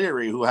Tim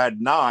Leary, who had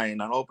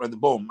 9 on opening."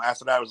 Boom.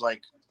 After that, it was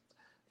like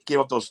gave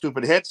up those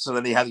stupid hits, and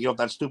then he had to give up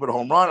that stupid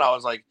home run. I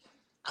was like,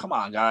 "Come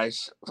on,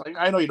 guys! Like,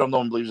 I know you don't know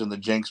one believes in the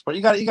jinx, but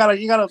you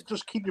gotta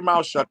just keep your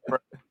mouth shut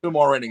for 2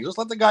 more innings. Just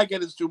let the guy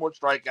get his 2 more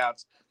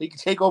strikeouts. He can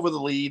take over the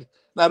lead.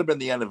 That'd have been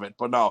the end of it.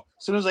 But no,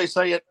 as soon as they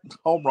say it,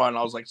 home run,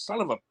 I was like, son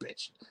of a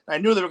bitch. I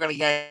knew they were going to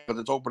yank because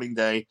it's opening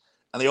day,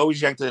 and they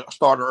always yank the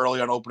starter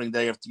early on opening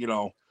day. If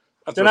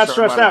they're not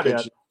stretched out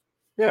yet.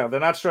 Yeah, they're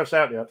not stretched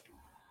out yet.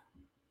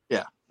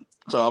 Yeah,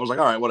 so I was like,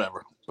 all right,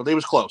 whatever. But they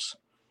was close.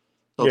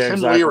 So yeah,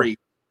 Tim Leary,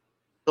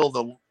 still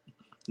the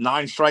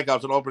 9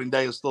 strikeouts on opening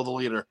day, is still the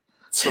leader.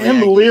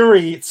 Tim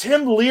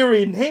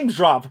Leary, name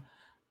drop.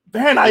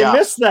 Man, I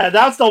missed that.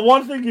 That's the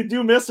one thing you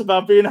do miss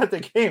about being at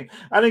the game.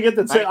 I didn't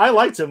get I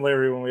liked Tim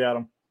Leary when we had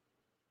him.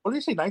 What did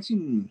he say?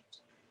 19.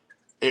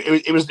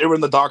 It was. They were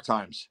in the dark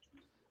times.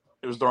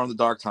 It was during the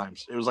dark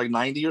times. It was like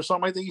 90 or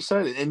something. I think he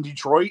said in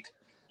Detroit,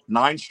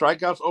 9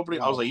 strikeouts opening.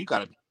 Wow. I was like, you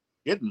got to be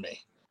kidding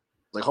me!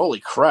 Like, holy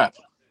crap!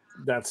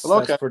 That's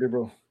pretty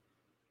brutal.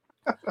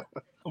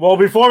 Well,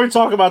 before we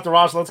talk about the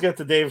roster, let's get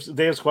to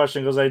Dave's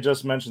question because I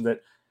just mentioned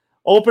it.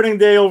 Opening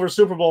day over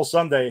Super Bowl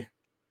Sunday.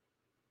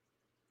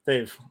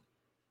 Dave,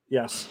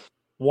 yes,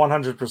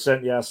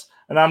 100% yes.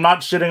 And I'm not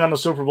shitting on the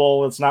Super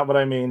Bowl. It's not what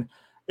I mean.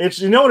 It's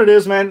what it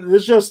is, man.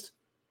 It's just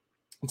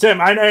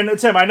Tim.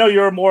 I know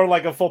you're more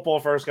like a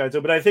football first guy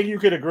too, but I think you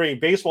could agree.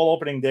 Baseball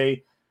opening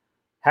day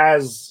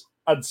has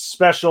a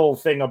special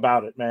thing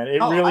about it, man.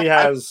 It really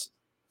has.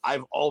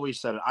 I've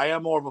always said it. I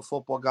am more of a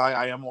football guy.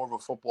 I am more of a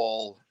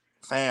football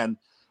fan,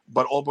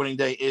 but opening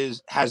day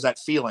has that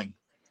feeling.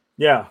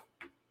 Yeah,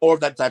 or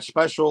that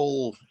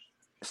special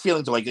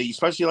feeling to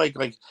especially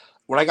like.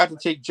 When I got to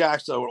take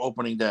Jax to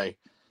opening day,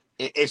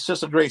 it's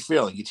just a great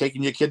feeling. You're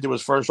taking your kid to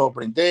his first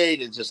opening day.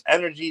 It's just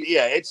energy.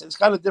 Yeah, it's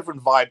got a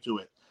different vibe to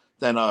it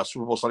than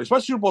Super Bowl Sunday.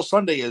 Especially Super Bowl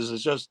Sunday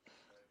is just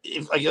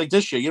like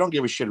this year. You don't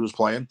give a shit who's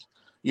playing.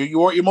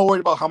 You're more worried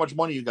about how much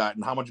money you got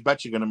and how much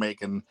bet you're going to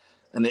make and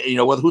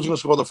whether who's going to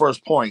score the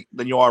first point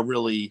than you are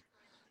really.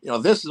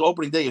 This is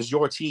opening day is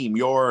your team.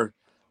 You're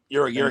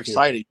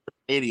excited.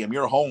 Stadium.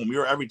 You're home.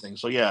 You're everything.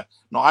 So yeah,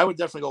 no, I would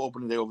definitely go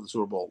opening day over the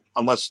Super Bowl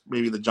unless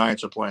maybe the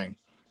Giants are playing.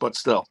 But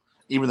still,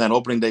 even then,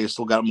 opening day has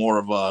still got more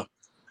of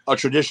a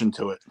tradition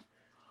to it.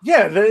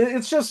 Yeah,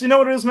 it's just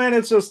what it is, man.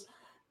 It's just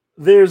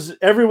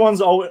everyone's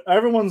 0-0.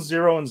 Everyone's.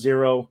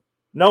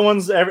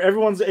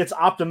 It's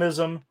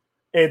optimism.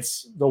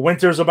 It's the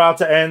winter's about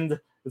to end.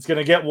 It's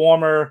gonna get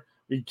warmer.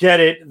 We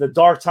get it. The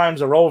dark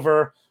times are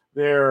over.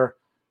 There's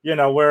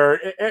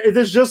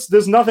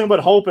nothing but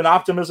hope and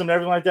optimism and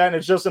everything like that. And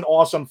it's just an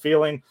awesome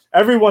feeling.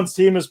 Everyone's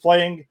team is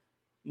playing.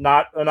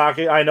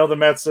 I know the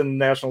Mets and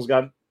Nationals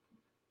got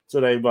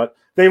today, but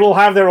they will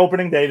have their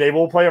opening day. They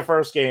will play a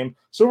first game.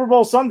 Super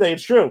Bowl Sunday,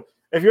 it's true.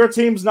 If your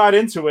team's not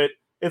into it,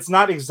 it's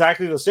not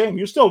exactly the same.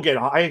 You still get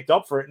hyped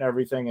up for it and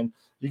everything, and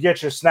you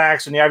get your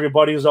snacks and you have your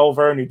buddies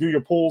over and you do your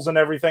pools and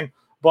everything,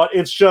 but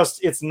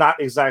it's not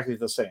exactly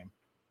the same.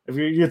 If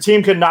your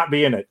team cannot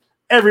be in it,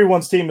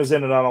 everyone's team is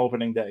in it on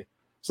opening day.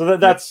 So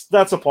that's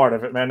a part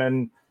of it, man,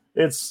 and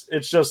it's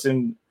just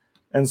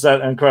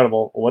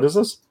incredible. What is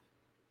this?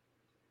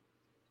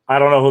 I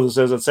don't know who this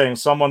is. It's saying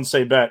someone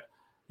say bet.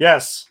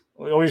 Yes.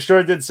 We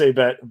sure did say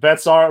bet.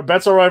 Bets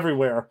are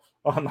everywhere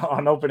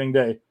on opening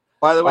day.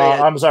 By the way,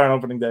 I'm sorry, on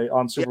opening day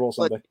on Super Bowl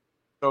Sunday.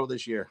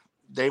 This year,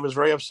 Dave was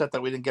very upset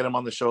that we didn't get him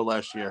on the show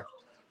last year.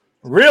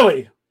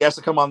 Really? He has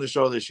to come on the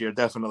show this year,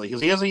 definitely,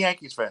 because he is a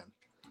Yankees fan.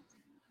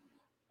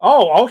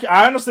 Oh, okay.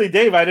 Honestly,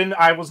 Dave,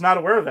 I was not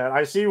aware of that.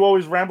 I see you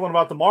always rambling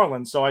about the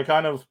Marlins, so I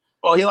kind of.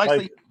 Well, he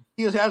likes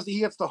he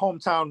gets the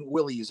hometown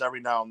Willies every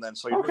now and then.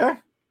 So okay.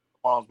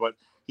 But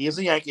he is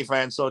a Yankee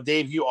fan, so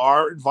Dave, you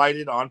are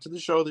invited onto the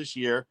show this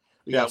year.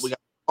 We got a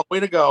long way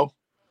to go,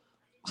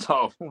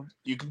 so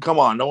you can come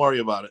on. Don't worry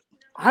about it.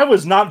 I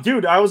was not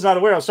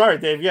aware. I'm sorry,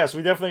 Dave. Yes,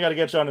 we definitely got to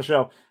get you on the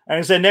show. And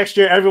he said next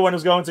year everyone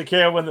is going to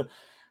care when the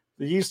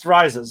yeast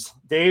rises.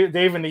 Dave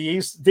and the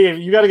yeast. Dave,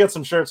 you got to get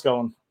some shirts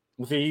going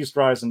with the yeast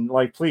rising.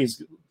 Like,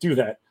 please do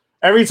that.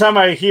 Every time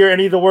I hear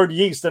any of the word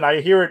yeast and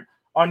I hear it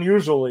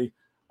unusually,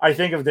 I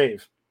think of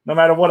Dave. No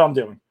matter what I'm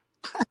doing.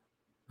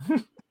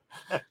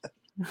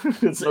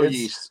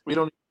 Yeast.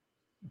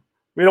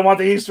 We don't want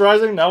the yeast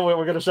rising? No,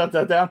 we're going to shut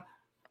that down.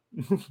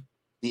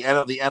 The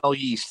NL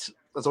yeast.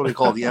 That's what we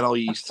call it, the NL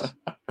yeast.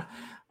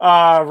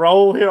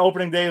 Raul here,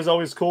 opening day is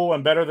always cool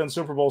and better than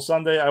Super Bowl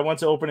Sunday. I went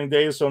to opening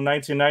days from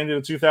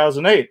 1990 to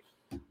 2008.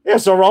 Yeah,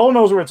 so Raul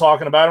knows what we're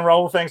talking about. And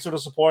Raul, thanks for the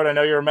support. I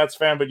know you're a Mets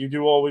fan, but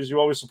you always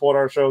support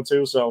our show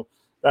too. So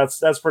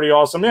that's pretty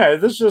awesome. Yeah,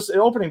 this just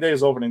opening day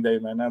is opening day,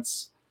 man.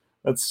 That's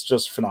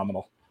just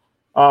phenomenal.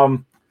 But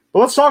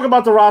let's talk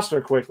about the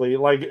roster quickly.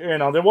 Like,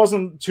 there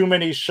wasn't too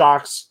many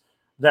shocks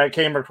that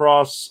came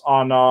across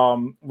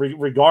on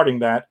regarding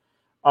that.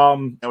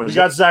 We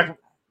got Zach.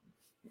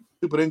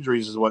 Stupid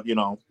injuries is what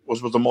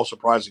was the most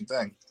surprising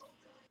thing.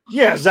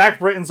 Yeah, Zach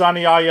Britton's on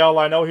the IL.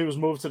 I know he was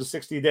moved to the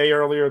 60-day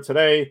earlier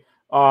today.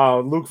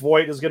 Luke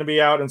Voigt is going to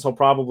be out until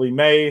probably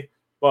May.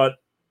 But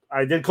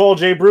I did call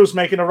Jay Bruce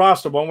making a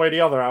roster one way or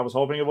the other. I was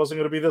hoping it wasn't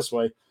going to be this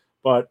way.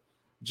 But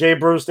Jay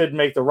Bruce didn't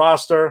make the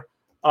roster.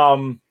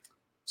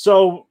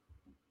 So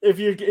if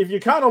you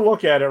kind of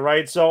look at it,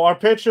 right? So our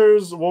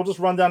pitchers, we'll just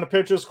run down the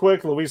pitchers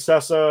quick. Luis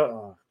Cessa.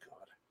 Oh,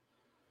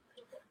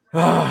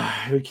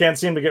 God. We can't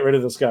seem to get rid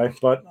of this guy,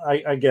 but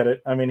I get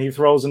it. I mean, he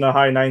throws in the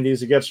high 90s.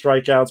 He gets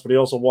strikeouts, but he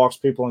also walks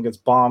people and gets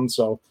bombed.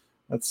 So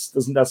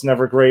that's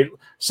never great.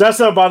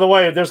 Cessa, by the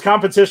way, there's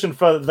competition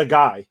for the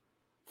guy.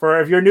 For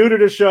if you're new to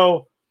the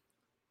show,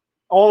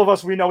 all of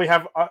us, we know we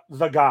have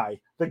the guy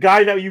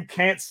that you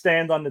can't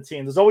stand on the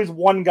team. There's always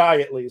one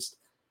guy at least.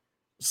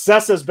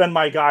 Cessa's been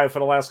my guy for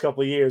the last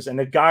couple of years, and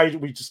the guy,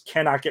 we just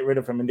cannot get rid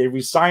of him. And they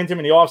re-signed him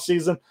in the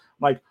offseason. I'm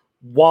like,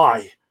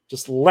 why?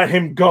 Just let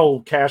him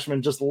go,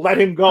 Cashman. Just let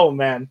him go,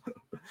 man.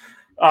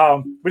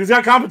 But he's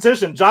got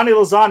competition. Johnny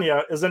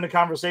Lasagna is in the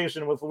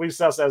conversation with Luis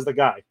Cessa as the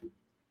guy.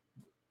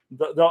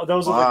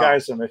 Those are the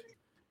guys to me.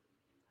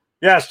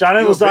 Yes,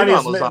 Johnny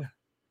Lasagna.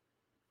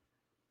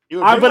 You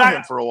were big on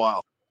him for a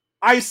while.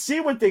 I see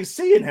what they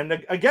see in him.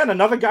 Again,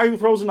 another guy who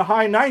throws in the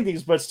high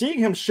 90s, but seeing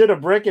him shit a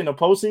brick in the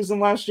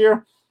postseason last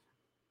year,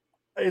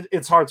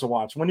 it's hard to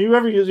watch. When you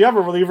have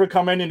a reliever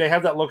come in and they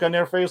have that look on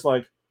their face,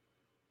 like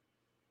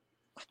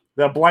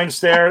that blank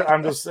stare,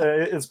 I'm just,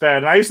 it's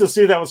bad. And I used to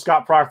see that with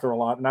Scott Proctor a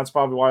lot, and that's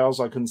probably why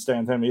else I couldn't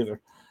stand him either.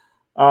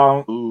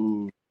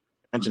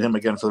 Mention him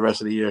again for the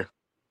rest of the year.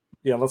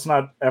 Yeah, let's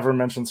not ever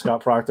mention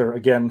Scott Proctor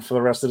again for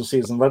the rest of the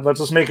season. Let's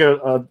just make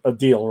a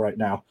deal right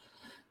now.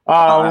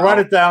 Run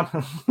it down.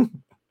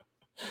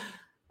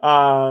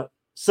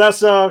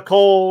 Cessa,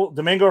 Cole,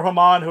 Domingo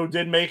Germán, who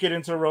did make it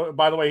into.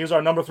 By the way, he's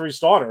our number 3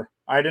 starter.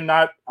 I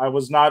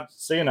was not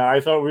seeing that.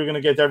 I thought we were going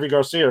to get Deivi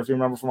Garcia, if you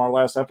remember from our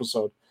last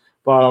episode.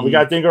 But we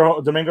got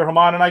Domingo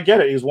Germán, and I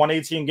get it. He's won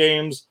 18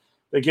 games.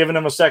 They're giving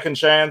him a second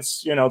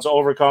chance, to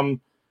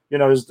overcome,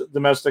 his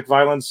domestic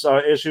violence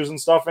issues and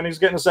stuff. And he's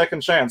getting a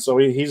second chance. So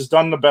he's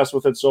done the best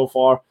with it so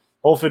far.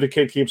 Hopefully the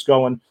kid keeps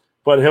going.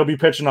 But he'll be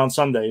pitching on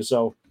Sunday.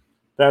 So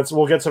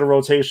we'll get to the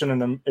rotation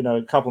in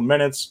a couple of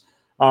minutes.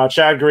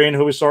 Chad Green,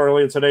 who we saw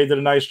earlier today, did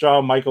a nice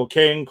job. Michael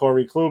King,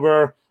 Corey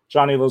Kluber,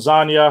 Johnny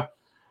Lasagna,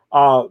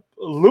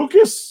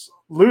 Lucas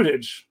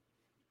Ludic,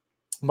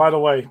 by the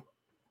way,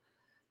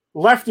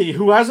 lefty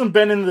who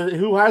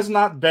has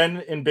not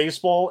been in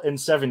baseball in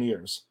 7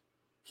 years.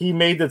 He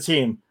made the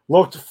team,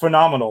 looked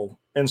phenomenal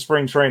in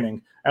spring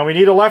training, and we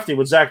need a lefty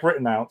with Zach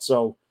Britton out.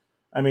 So,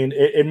 I mean,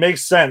 it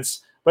makes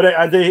sense.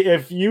 But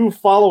if you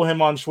follow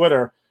him on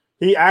Twitter,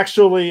 he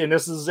actually, and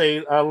this is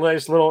a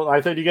nice little,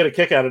 I think you get a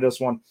kick out of this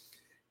one.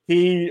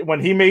 When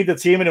he made the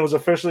team and it was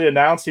officially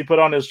announced, he put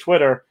on his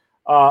Twitter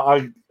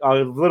a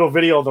little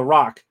video of The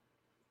Rock.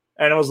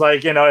 And it was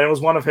like, it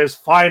was one of his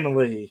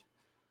finally,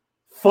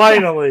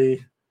 and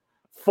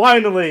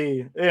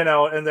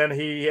then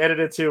he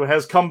edited to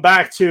has come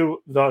back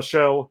to the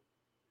show.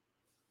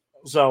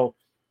 So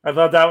I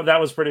thought that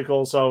was pretty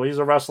cool. So he's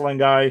a wrestling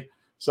guy.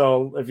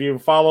 So if you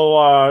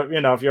follow,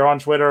 if you're on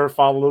Twitter,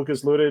 follow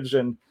Lucas Ludic,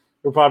 and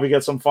you'll probably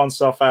get some fun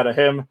stuff out of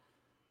him.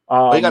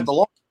 He got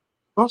the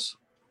loss.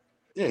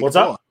 Yeah, what's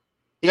up?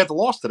 He got the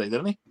loss today,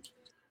 didn't he?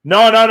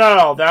 No.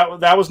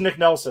 That was Nick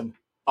Nelson.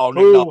 Oh,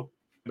 Nick Nelson.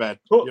 Bad.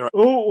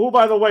 Who,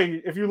 by the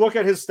way, if you look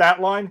at his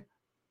stat line,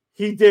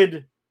 he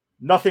did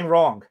nothing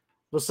wrong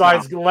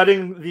besides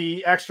letting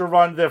the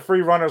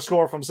free runner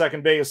score from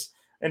second base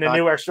in a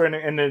new extra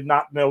inning, and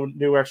no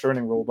new extra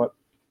inning rule. But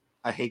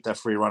I hate that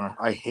free runner.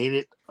 I hate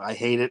it.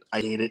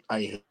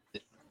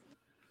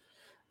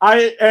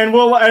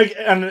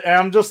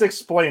 I'm just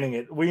explaining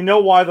it. We know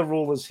why the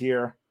rule is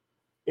here.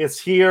 It's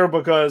here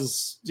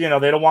because, they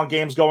don't want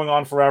games going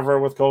on forever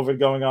with COVID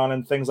going on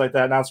and things like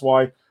that. And that's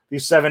why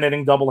these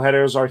 7-inning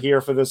doubleheaders are here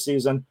for this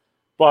season.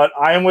 But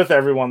I am with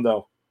everyone,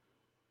 though.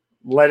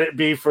 Let it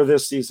be for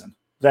this season.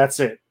 That's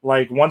it.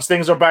 Like, once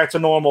things are back to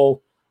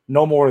normal,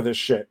 no more of this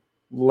shit.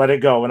 Let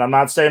it go. And I'm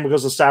not saying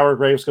because of sour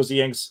grapes, because the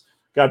Yanks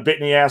got bit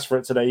in the ass for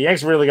it today. The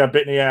Yanks really got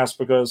bit in the ass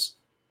because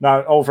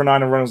not 0 for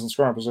 9 in runners in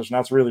scoring position.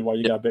 That's really why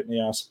you got bit in the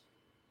ass.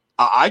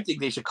 I think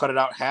they should cut it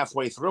out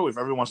halfway through. If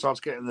everyone starts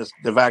getting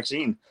the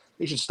vaccine,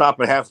 they should stop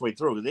it halfway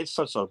through. It's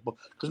such a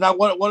because now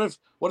what if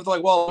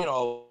like,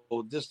 well,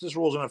 this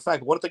rule's in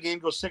effect. What if the game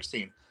goes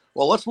 16?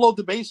 Well, let's load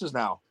the bases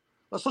now.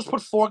 Let's just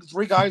put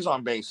 3 guys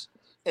on base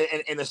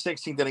in the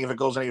 16th inning if it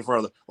goes any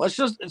further.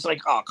 It's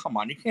like, oh, come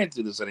on, you can't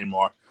do this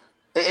anymore.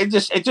 It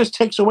just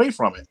takes away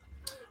from it.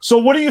 So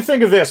what do you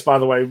think of this, by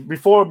the way,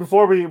 before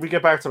we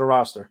get back to the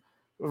roster,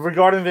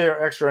 regarding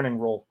their extra inning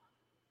rule?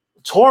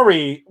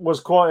 Torrey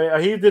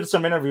he did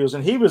some interviews,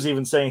 and he was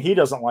even saying he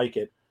doesn't like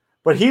it.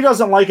 But he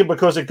doesn't like it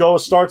because it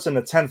starts in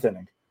the 10th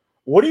inning.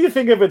 What do you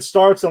think if it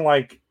starts in,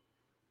 like,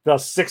 the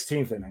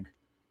 16th inning?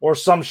 or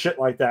some shit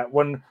like that.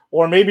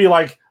 Or maybe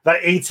like the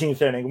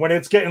 18th inning when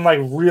it's getting like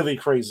really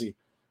crazy.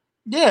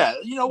 Yeah,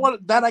 you know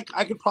what? That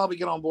I could probably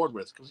get on board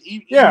with because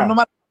Yeah. no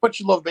matter what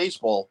you love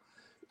baseball,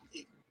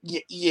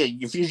 yeah.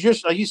 If you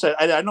just like you said,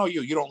 I know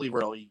you don't leave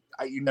early.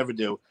 You never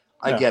do.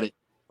 I get it,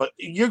 but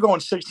you're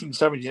going 16,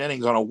 17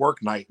 innings on a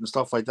work night and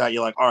stuff like that.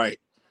 You're like, all right,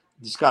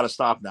 it's got to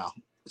stop now.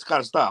 It's got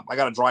to stop. I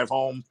got to drive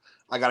home.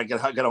 I got to get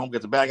home,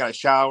 get to bed. I got to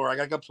shower. I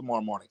got to get up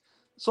tomorrow morning.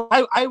 So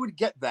I would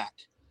get that.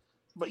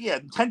 But yeah,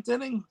 10th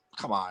inning,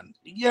 come on.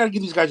 You got to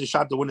give these guys a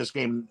shot to win this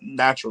game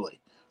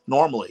naturally,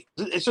 normally.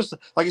 It's just,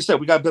 like you said,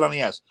 we got bit on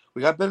the ass.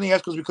 We got bit on the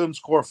ass because we couldn't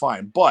score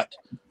fine. But,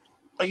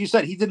 like you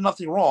said, he did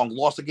nothing wrong,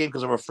 lost the game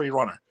because of a free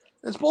runner.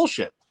 It's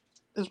bullshit.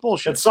 It's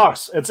bullshit. It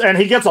sucks. And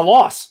he gets a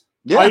loss.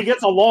 Yeah. He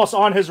gets a loss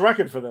on his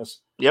record for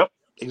this. Yep,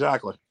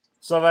 exactly.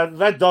 So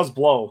that does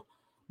blow.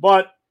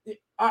 But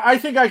I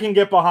think I can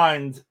get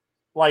behind,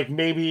 like,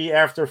 maybe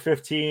after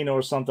 15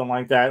 or something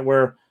like that,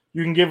 where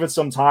you can give it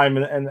some time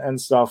and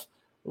stuff.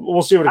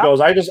 We'll see what it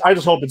goes. I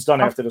just hope it's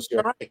done after this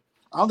year. I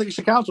don't think it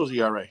should count as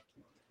ERA.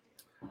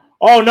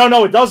 Oh,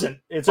 no, it doesn't.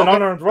 It's an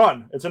unearned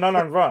run. It's an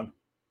unearned run.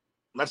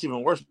 That's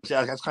even worse.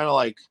 That's kind of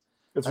like...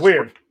 It's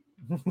weird.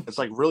 It's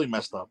like really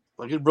messed up.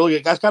 Like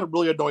that's got to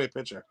really annoy a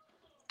pitcher.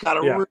 Got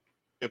to really annoy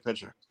a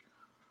pitcher.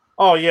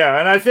 Oh, yeah,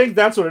 and I think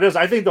that's what it is.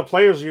 I think the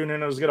players'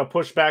 union is going to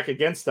push back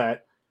against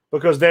that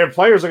because their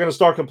players are going to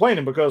start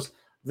complaining because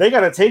they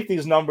got to take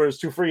these numbers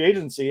to free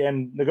agency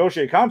and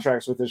negotiate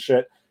contracts with this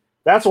shit.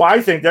 That's why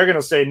I think they're going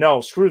to say, no,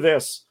 screw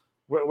this.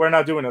 We're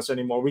not doing this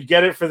anymore. We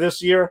get it for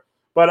this year.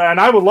 And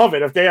I would love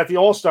it if they, at the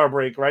All-Star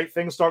break, right,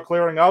 things start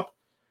clearing up,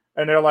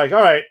 and they're like,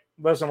 all right,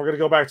 listen, we're going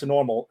to go back to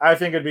normal. I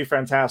think it'd be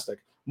fantastic.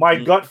 My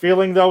gut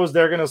feeling, though, is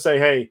they're going to say,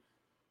 hey,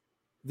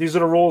 these are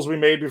the rules we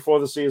made before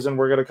the season.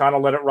 We're going to kind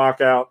of let it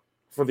rock out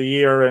for the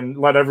year and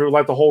let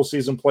the whole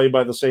season play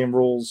by the same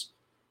rules.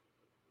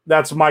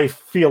 That's my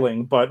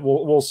feeling, but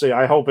we'll see.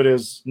 I hope it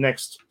is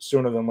next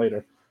sooner than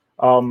later.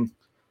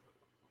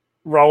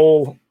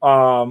 Raul,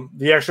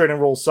 the extra inning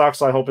rule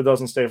sucks. I hope it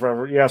doesn't stay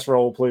forever. Yes,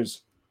 Raul,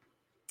 please.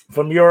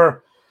 From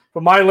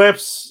my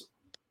lips,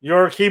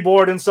 your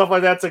keyboard and stuff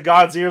like that to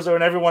God's ears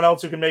and everyone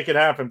else who can make it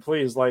happen,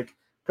 please, like,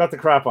 cut the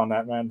crap on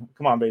that, man.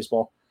 Come on,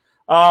 baseball.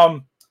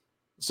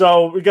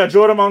 So we got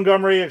Jordan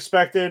Montgomery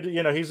expected.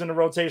 You know, he's in the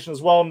rotation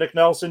as well. Nick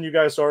Nelson, you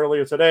guys saw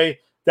earlier today.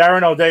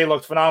 Darren O'Day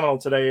looked phenomenal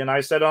today. And I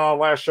said on our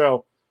last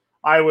show,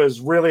 I was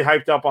really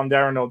hyped up on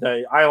Darren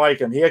O'Day. I like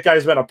him. That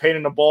guy's been a pain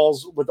in the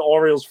balls with the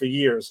Orioles for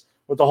years,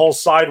 with the whole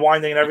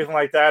sidewinding and everything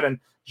like that, and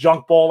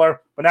junk baller.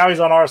 But now he's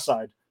on our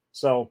side.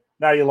 So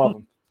now you love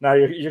him. Now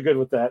you're good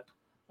with that.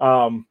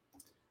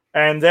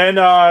 And then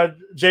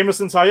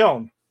Jameson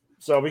Taillon.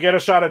 So we get a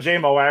shot at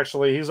J-Mo,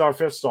 actually. He's our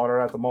fifth starter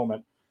at the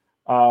moment.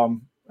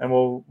 And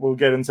we'll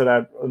get into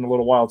that in a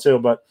little while too.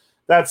 But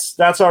that's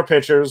our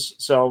pitchers.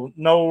 So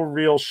no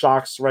real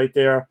shocks right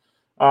there.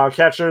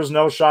 Catchers,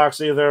 no shocks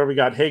either. We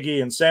got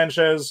Higgy and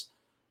Sanchez.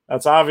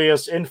 That's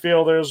obvious.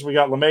 Infielders, we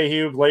got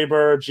LeMahieu,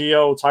 Glaber,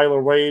 Gio,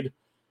 Tyler Wade.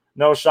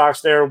 No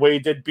shocks there.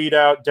 Wade did beat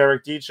out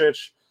Derek Dietrich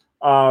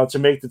to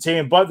make the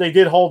team, but they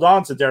did hold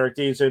on to Derek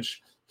Dietrich.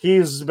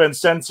 He's been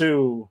sent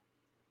to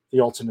the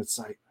alternate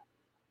site.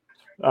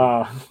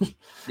 The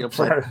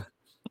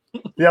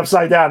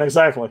upside down,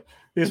 exactly.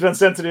 He's been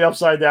sent to the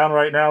upside down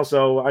right now,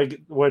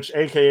 which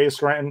AKA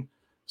Scranton.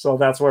 So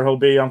that's where he'll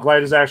be. I'm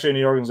glad he's actually in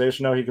the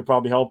organization now. He could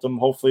probably help them.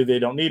 Hopefully they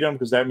don't need him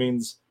because that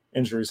means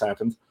injuries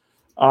happened.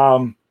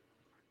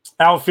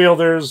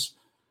 Outfielders,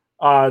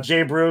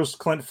 Jay Bruce,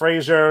 Clint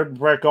Frazier,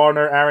 Brett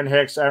Gardner, Aaron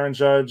Hicks, Aaron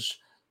Judge.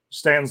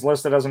 Stanton's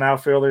listed as an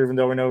outfielder, even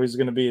though we know he's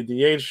going to be a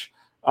DH,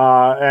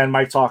 and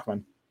Mike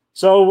Tauchman.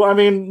 So, I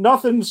mean,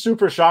 nothing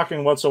super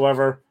shocking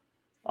whatsoever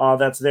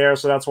that's there.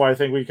 So that's why I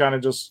think we kind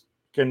of just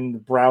can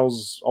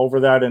browse over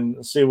that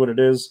and see what it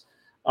is.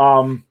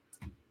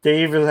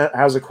 Dave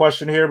has a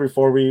question here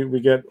before we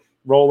get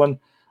rolling.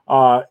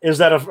 Is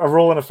that a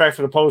rule in effect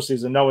for the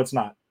postseason? No, it's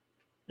not.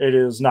 It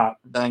is not.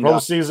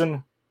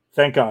 Postseason,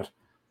 thank God.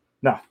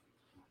 No.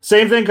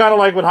 Same thing kind of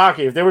like with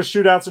hockey. If there were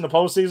shootouts in the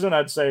postseason,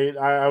 I'd say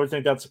I would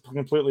think that's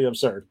completely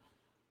absurd.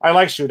 I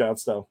like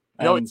shootouts, though.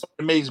 It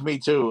amazes me,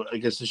 too. I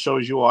guess it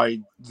shows you why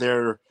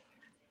they're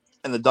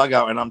in the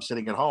dugout and I'm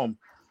sitting at home.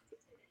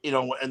 You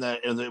know,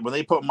 when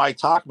they put Mike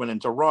Tauchman in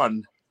to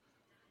run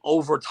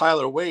over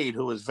Tyler Wade,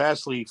 who is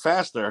vastly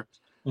faster,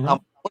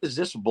 what is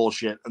this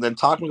bullshit? And then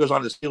Tauchman goes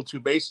on to steal two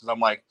bases. I'm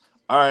like,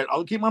 all right,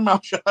 I'll keep my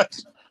mouth shut.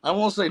 I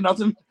won't say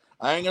nothing.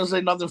 I ain't going to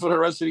say nothing for the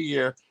rest of the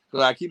year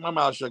because I keep my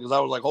mouth shut because I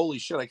was like, holy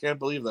shit, I can't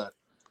believe that.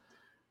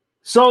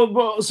 So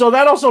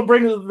that also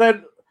brings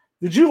that.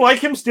 Did you like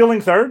him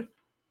stealing third,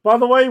 by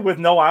the way, with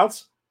no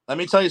outs? Let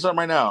me tell you something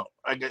right now.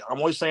 I'm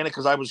always saying it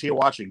because I was here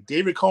watching.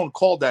 David Cohn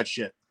called that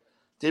shit.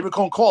 David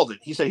Cohn called it.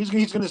 He said he's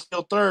going to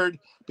steal third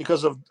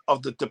because of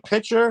the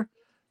pitcher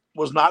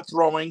was not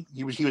throwing.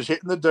 He was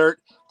hitting the dirt.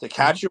 The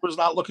catcher was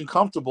not looking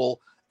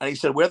comfortable. And he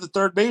said where the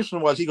third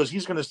baseman was, he goes,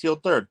 he's going to steal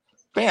third.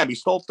 Bam, he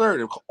stole third.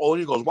 And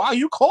he goes, wow,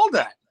 you called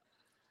that.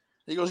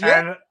 He goes,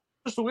 yeah.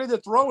 just the way they're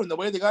throwing, the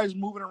way the guy's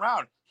moving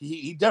around.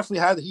 He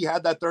definitely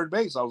had that third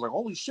base. I was like,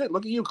 holy shit,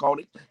 look at you,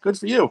 Cody. Good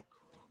for you.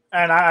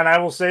 And I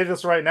will say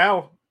this right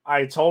now.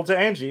 I told to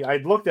Angie, I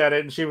looked at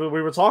it, and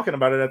we were talking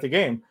about it at the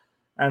game,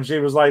 and she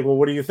was like, well,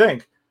 what do you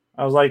think?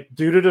 I was like,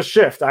 due to the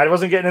shift. I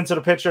wasn't getting into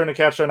the pitcher and the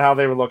catcher and how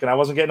they were looking. I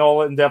wasn't getting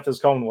all in depth as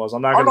Cone was.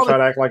 I'm not going to try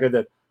to act like I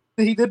did.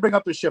 He did bring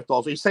up the shift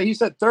also. He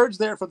said third's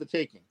there for the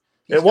taking.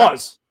 He's going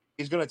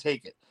to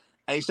take it.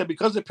 And he said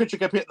because the pitcher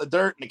kept hitting the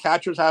dirt and the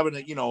catcher's having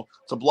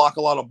to block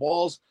a lot of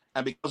balls,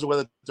 and because of where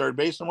the third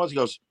baseman was, he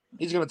goes,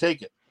 he's going to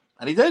take it.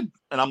 And he did.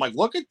 And I'm like,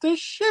 look at this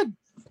shit.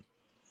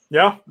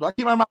 Yeah. I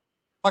keep my mouth.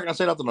 I'm not going to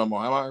say nothing no more.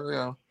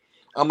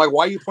 I'm like,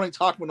 why are you putting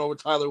Tauchman over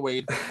Tyler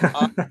Wade?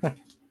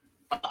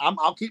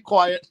 I'll keep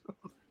quiet.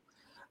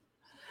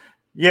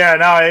 Yeah,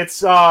 no,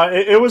 it's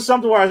it was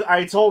something where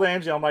I told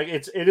Angie, I'm like,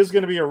 it is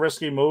going to be a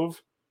risky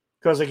move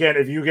because again,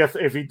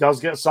 if he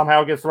does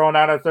somehow get thrown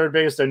out at third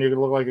base, then you're going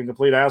to look like a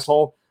complete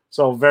asshole.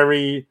 So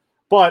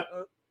but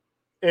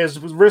as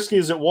risky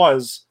as it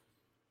was,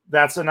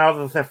 that's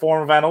another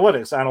form of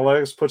analytics.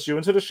 Analytics puts you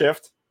into the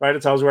shift, right?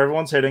 It tells you where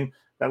everyone's hitting.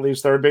 That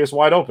leaves third base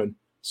wide open.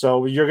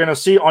 So you're going to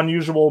see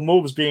unusual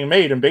moves being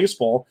made in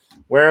baseball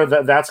where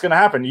that's going to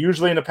happen.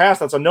 Usually in the past,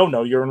 that's a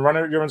no-no. You're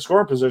in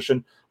scoring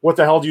position. What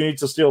the hell do you need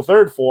to steal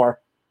third for?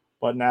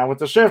 But now with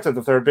the shift, if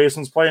the third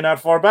baseman's playing that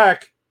far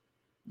back,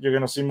 you're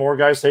going to see more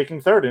guys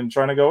taking third and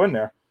trying to go in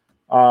there.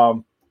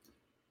 And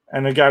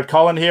they got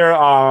Cullen here.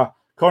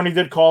 Coney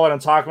did call it,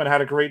 and Tauchman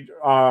had a great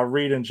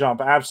read and jump.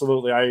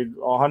 Absolutely. I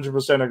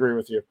 100% agree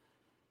with you.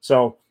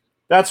 So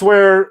that's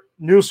where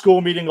new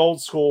school meeting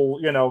old school,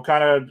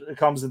 kind of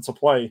comes into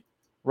play.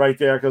 Right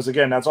there, because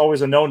again, that's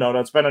always a no-no.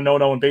 That's been a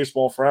no-no in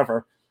baseball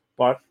forever.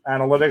 But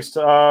analytics,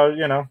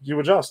 you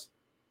adjust.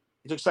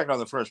 He took second on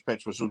the first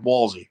pitch, which was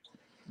ballsy.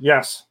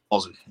 Yes,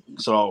 ballsy.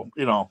 So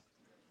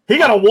he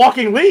got a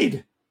walking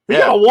lead. He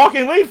got a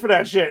walking lead for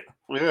that shit.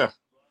 Yeah.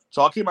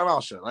 So I'll keep my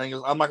mouth shut.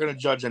 I'm not going to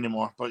judge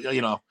anymore. But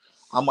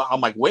I'm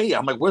like Wade.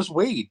 I'm like, where's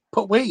Wade?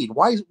 Put Wade.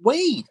 Why is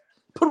Wade?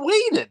 Put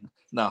Wade in.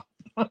 No,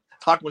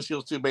 Tauchman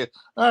steals two bases.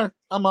 All right,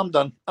 I'm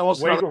done.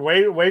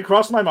 Wade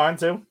crossed my mind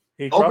too.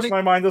 He crossed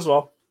my mind as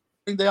well.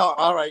 They are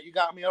all right. You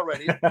got me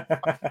already.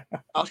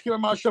 I'll keep my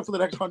mouth shut for the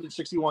next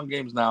 161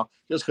 games now,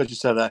 just because you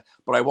said that.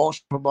 But I won't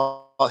shut up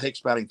about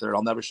Hicks batting third.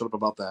 I'll never shut up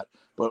about that.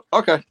 But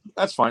okay,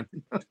 that's fine.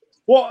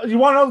 Well, you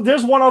want to know?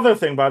 There's one other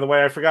thing, by the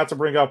way, I forgot to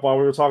bring up while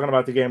we were talking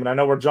about the game, and I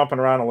know we're jumping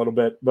around a little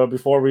bit, but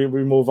before we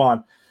move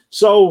on,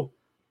 so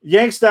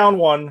Yanks down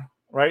 1,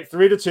 right,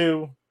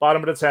 3-2,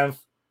 bottom of the 10th.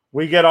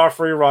 We get our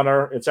free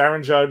runner. It's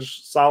Aaron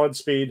Judge, solid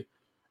speed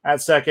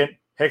at second.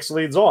 Hicks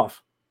leads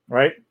off,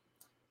 right?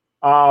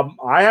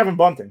 I have him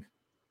bunting.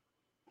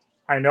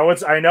 I know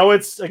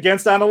it's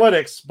against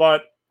analytics,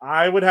 but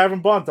I would have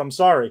him bunt. I'm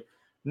sorry.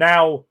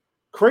 Now,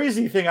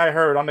 crazy thing I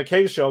heard on the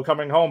K show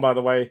coming home, by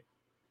the way,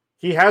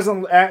 he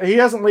hasn't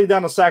laid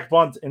down a sack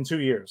bunt in 2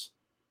 years.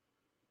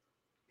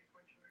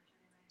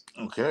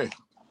 Okay.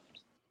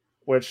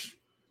 Which,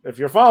 if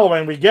you're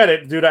following, we get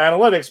it due to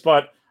analytics,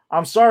 but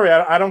I'm sorry,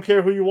 I don't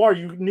care who you are.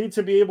 You need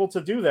to be able to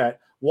do that.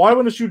 Why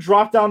wouldn't you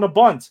drop down the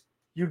bunt?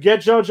 You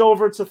get Judge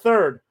over to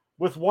third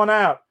with 1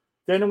 out.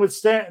 Then with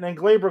Stanton and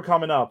Glaber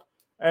coming up,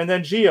 and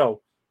then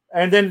Gio,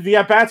 and then the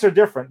at-bats are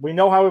different. We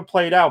know how it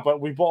played out,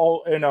 but we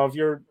all, if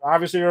you're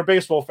a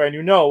baseball fan,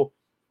 you know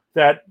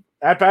that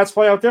at-bats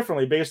play out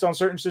differently based on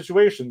certain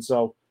situations.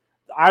 So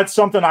that's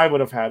something I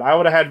would have had. I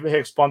would have had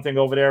Hicks bunting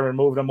over there and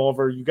moving him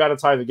over. You got to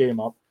tie the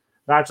game up,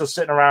 not just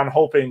sitting around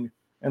hoping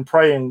and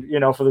praying,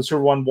 for the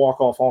 2-1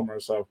 walk-off homer.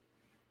 So,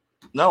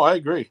 no, I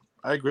agree.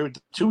 I agree with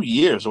 2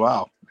 years.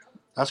 Wow,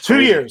 that's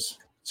crazy. 2 years.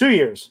 2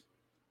 years.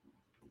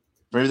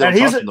 Maybe they don't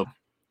trust him.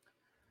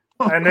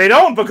 And they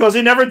don't, because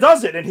he never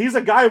does it. And he's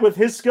a guy with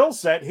his skill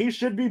set. He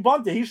should be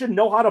bunted. He should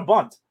know how to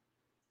bunt.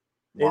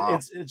 Wow.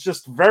 It's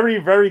just very,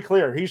 very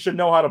clear. He should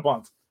know how to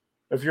bunt.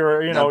 If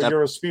you're,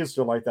 you're a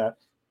speedster like that.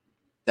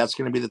 That's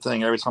going to be the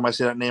thing. Every time I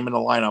see that name in the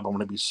lineup, I'm going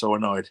to be so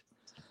annoyed.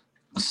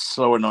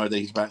 So annoyed that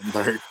he's batting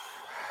third.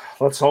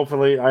 Let's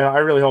hopefully. I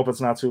really hope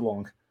it's not too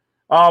long.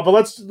 But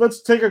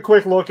let's take a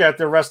quick look at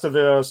the rest of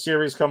the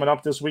series coming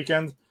up this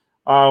weekend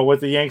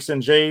with the Yanks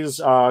and Jays.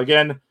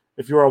 Again,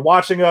 if you are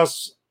watching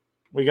us,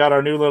 we got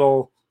our new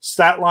little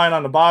stat line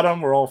on the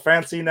bottom. We're all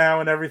fancy now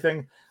and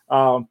everything.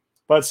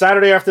 But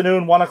Saturday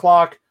afternoon, 1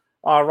 o'clock,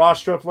 Ross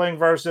Stripling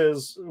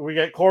versus we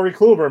get Corey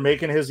Kluber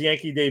making his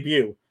Yankee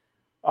debut.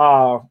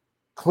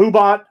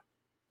 Kluber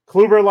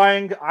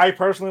Lang. I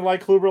personally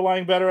like Kluber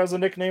Lang better as a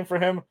nickname for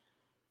him.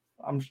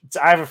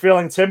 I have a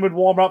feeling Tim would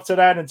warm up to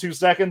that in 2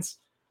 seconds.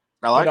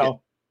 I like it.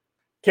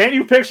 Can't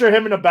you picture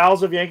him in the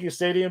bowels of Yankee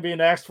Stadium being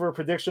asked for a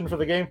prediction for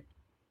the game?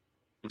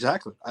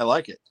 Exactly. I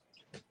like it.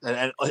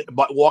 And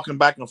walking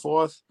back and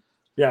forth.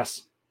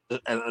 Yes.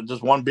 And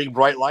just one big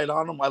bright light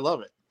on him. I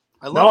love it.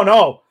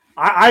 No.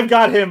 I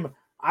got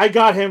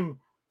him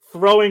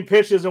throwing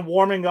pitches and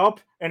warming up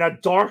in a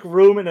dark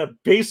room in a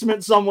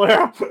basement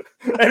somewhere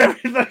and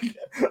everything.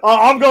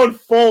 I'm going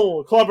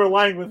full Clubber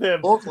Lang with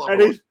him.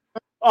 And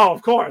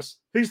of course.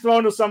 He's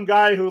thrown to some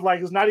guy who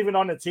is not even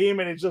on the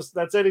team, and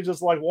that's it. He's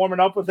just warming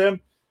up with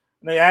him.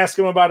 And they ask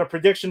him about a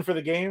prediction for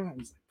the game.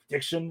 He's like,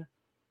 prediction?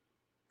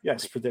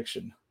 Yes,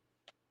 prediction.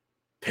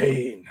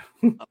 Pain.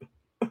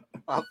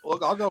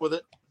 Look, I'll go with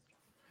it.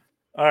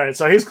 All right,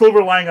 so he's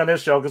Kluber Lang on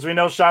this show because we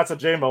know shots at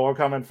JMO are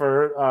coming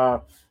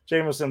for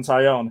Jameson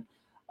Tyone.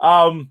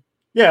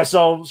 Yeah,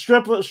 so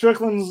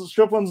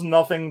Strickland's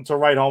nothing to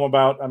write home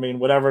about. I mean,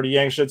 whatever, the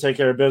Yanks should take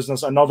care of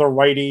business. Another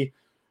righty.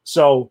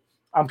 So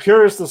I'm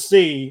curious to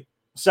see.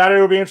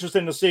 Saturday will be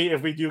interesting to see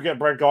if we do get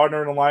Brett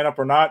Gardner in the lineup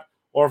or not,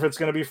 or if it's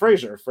going to be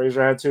Frazier.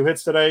 Frazier had 2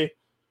 hits today.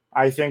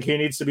 I think he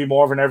needs to be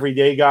more of an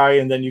everyday guy,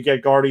 and then you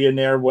get Gardy in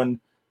there when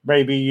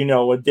maybe,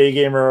 a day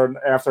game or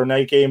after a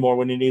night game or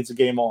when he needs a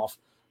game off.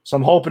 So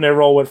I'm hoping they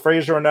roll with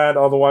Frazier in that.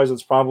 Otherwise,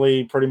 it's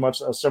probably pretty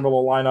much a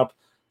similar lineup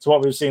to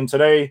what we've seen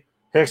today.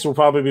 Hicks will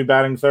probably be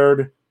batting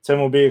third. Tim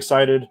will be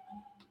excited.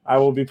 I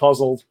will be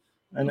puzzled,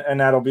 and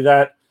that'll be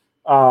that.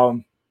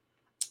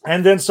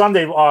 And then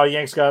Sunday,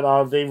 Yanks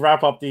they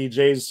wrap up the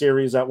Jays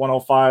series at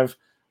 105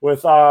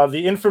 with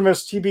the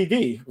infamous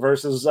TBD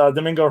versus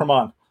Domingo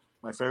Germán.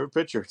 My favorite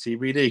pitcher,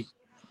 TBD.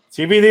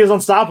 TBD is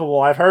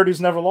unstoppable. I've heard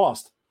he's never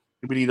lost.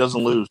 TBD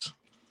doesn't lose.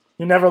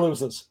 He never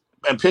loses.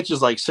 And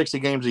pitches like 60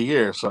 games a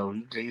year, so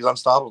he's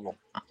unstoppable.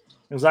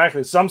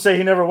 Exactly. Some say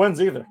he never wins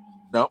either.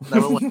 No,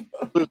 never wins.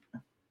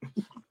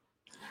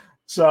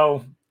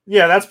 So,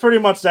 yeah, that's pretty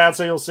much that.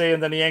 So you'll see.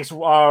 And then the Yanks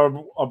are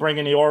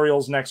bringing the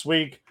Orioles next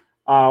week,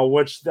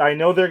 which I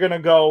know they're going to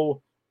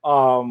go.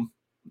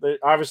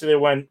 Obviously, they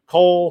went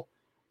Cole.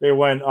 They're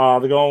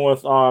going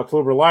with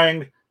Kluber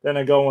Lang. Then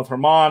they're going with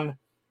Germán.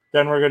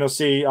 Then we're going to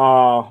see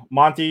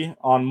Monty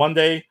on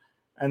Monday.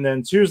 And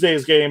then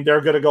Tuesday's game,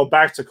 they're going to go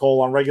back to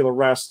Cole on regular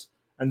rest.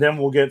 And then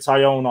we'll get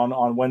Tyone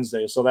on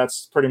Wednesday. So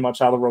that's pretty much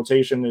how the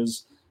rotation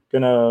is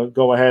going to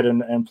go ahead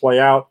and play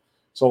out.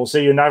 So we'll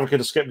see. You're never going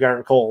to skip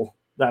Garrett Cole.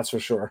 That's for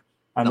sure.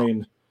 I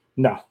mean,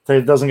 no,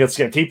 it doesn't get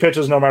skipped. He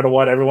pitches no matter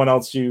what. Everyone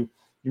else, you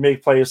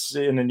make plays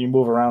and then you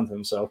move around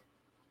him. So,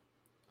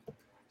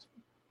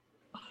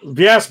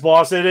 yes,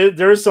 boss,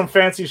 there is some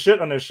fancy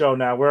shit on this show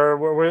now.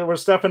 We're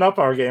stepping up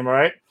our game, all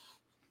right?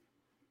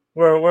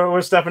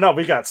 We're stepping up.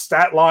 We got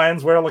stat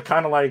lines. We're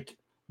kind of like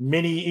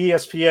mini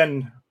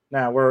ESPN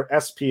now. We're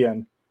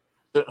SPN.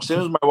 As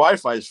soon as my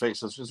Wi-Fi is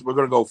fixed, we're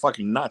going to go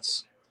fucking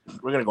nuts.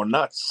 We're going to go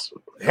nuts.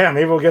 Yeah,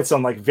 maybe we'll get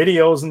some like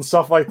videos and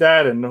stuff like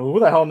that. And who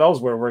the hell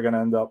knows where we're going to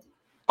end up.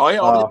 Oh,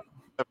 yeah.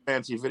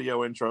 Fancy video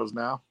intros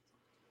now.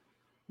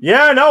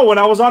 Yeah, I know. When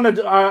I was on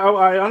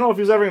I don't know if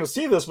he's ever going to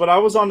see this, but I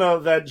was on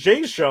that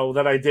Jay show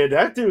that I did.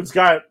 That dude's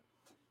got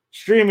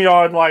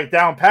StreamYard like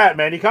down pat,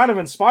 man. He kind of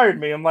inspired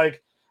me. I'm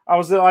like, I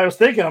was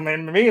thinking, I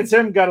mean, me and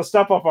Tim got to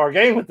step up our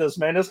game with this,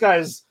 man.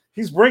 This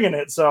he's bringing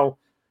it. So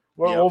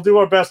we'll do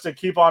our best to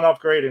keep on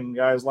upgrading,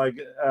 guys. Like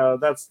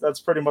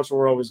that's pretty much what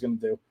we're always going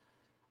to do.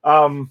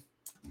 All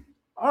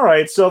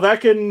right, so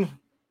that can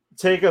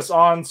take us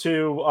on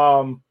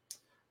to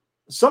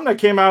something that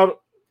came out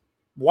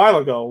a while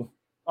ago,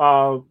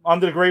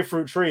 Under the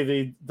Grapefruit Tree,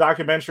 the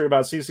documentary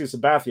about CC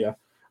Sabathia.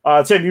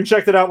 Tim, you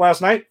checked it out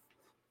last night?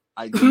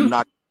 I did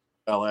not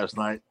check it out last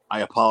night.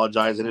 I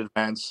apologize in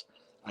advance.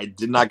 I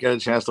did not get a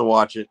chance to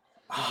watch it.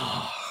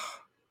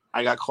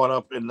 I got caught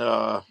up in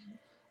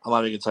I'm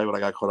not even going to tell you what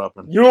I got caught up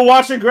in. You were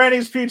watching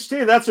Granny's Peach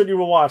Tea. That's what you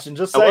were watching.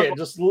 Just say it.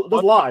 Just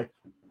lie.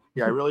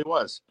 Yeah, I really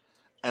was.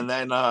 And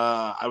then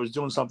I was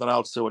doing something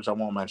else too, which I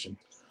won't mention.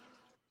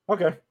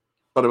 Okay.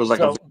 But it was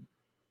like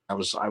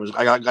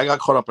I got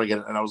caught up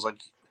again, and I was like,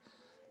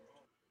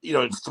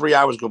 3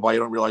 hours go by, you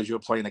don't realize you were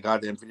playing a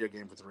goddamn video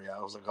game for 3 hours.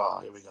 I was like, oh,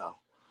 here we go.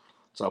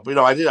 So, but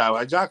I did. I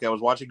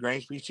was watching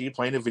Granny's Peach Tea,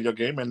 playing a video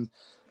game, and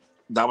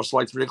that was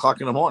like 3 o'clock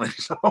in the morning.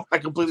 So I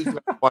completely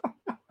forgot.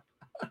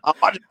 I'll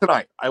watch it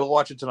tonight. I will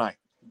watch it tonight.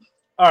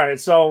 All right.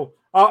 So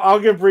I'll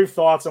give brief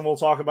thoughts, and we'll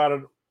talk about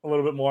it a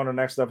little bit more in the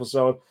next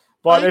episode.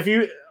 But if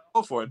you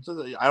go for it,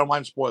 I don't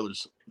mind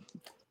spoilers.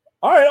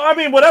 All right. I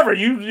mean, whatever.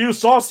 You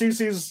saw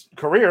CC's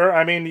career.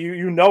 I mean,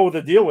 you know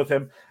the deal with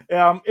him.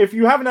 If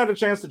you haven't had a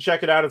chance to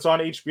check it out, it's on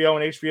HBO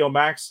and HBO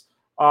Max.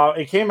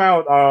 It came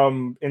out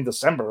in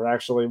December,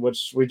 actually,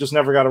 which we just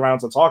never got around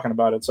to talking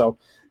about it. So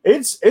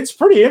it's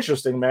pretty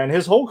interesting, man.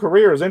 His whole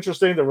career is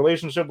interesting. The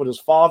relationship with his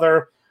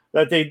father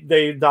that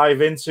they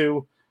dive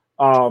into,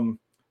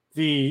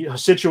 the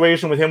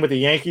situation with him with the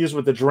Yankees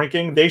with the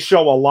drinking. They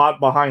show a lot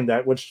behind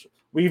that, which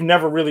we've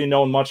never really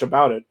known much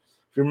about it.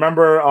 If you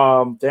remember,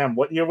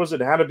 what year was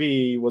it? It had to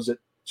be, was it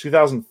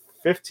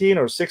 2015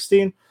 or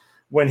 16?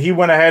 When he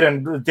went ahead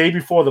and the day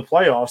before the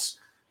playoffs,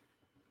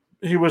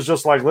 he was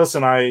just like,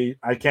 listen, I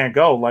can't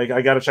go. Like,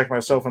 I got to check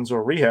myself into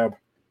a rehab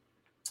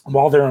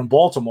while they're in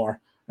Baltimore.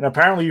 And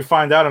apparently you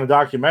find out in a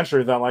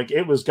documentary that, like,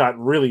 it got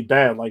really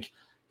bad. Like,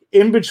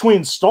 in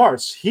between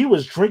starts, he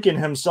was drinking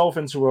himself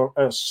into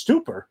a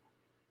stupor.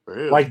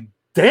 Really? Like,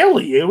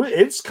 daily.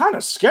 It's kind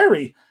of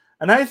scary.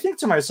 And I think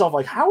to myself,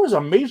 like, how is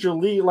a major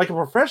league, like a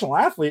professional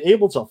athlete,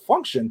 able to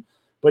function?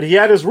 But he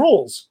had his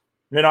rules.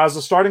 As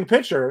a starting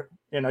pitcher,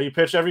 you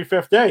pitch every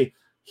 5th day.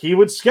 He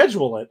would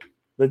schedule it.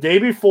 The day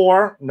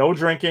before, no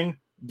drinking.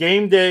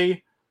 Game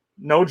day,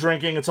 no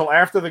drinking until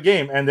after the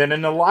game. And then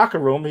in the locker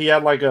room, he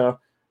had like a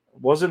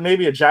was it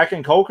maybe a Jack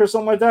and Coke or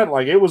something like that?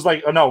 Like it was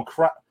like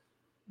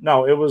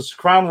no, it was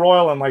Crown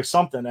Royal and like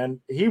something, and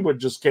he would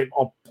just get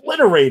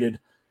obliterated.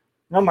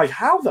 And I'm like,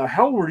 how the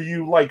hell were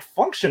you like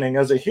functioning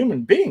as a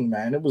human being,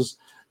 man? It was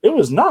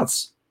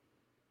nuts.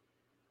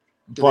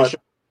 Did they show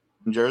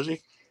in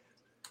Jersey?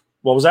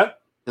 What was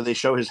that? Did they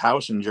show his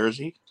house in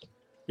Jersey?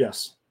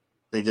 Yes.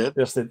 They did?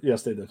 Yes, they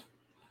did.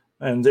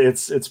 And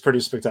it's pretty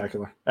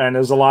spectacular. And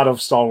there's a lot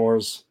of Star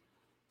Wars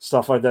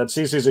stuff like that.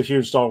 Cece's a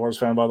huge Star Wars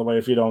fan, by the way,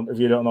 if you don't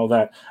know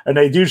that. And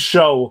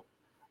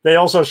they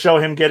also show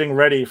him getting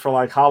ready for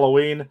like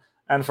Halloween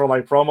and for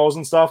like promos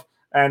and stuff.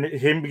 And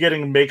him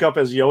getting makeup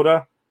as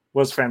Yoda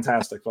was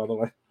fantastic, by the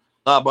way.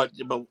 But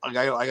I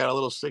got a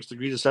little 6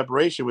 degrees of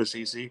separation with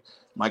Cece.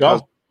 My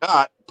cousin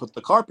Scott put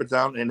the carpet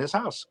down in his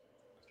house.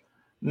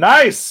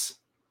 Nice.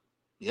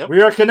 Yep.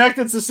 We are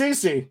connected to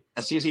Cece.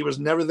 And Cece was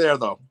never there,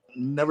 though.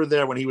 Never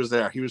there when he was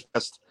there. He was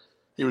pissed.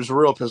 He was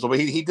real pissed. But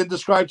he did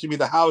describe to me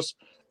the house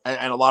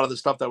and a lot of the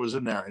stuff that was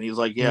in there. And he's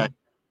like, yeah,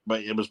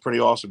 but it was pretty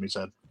awesome, he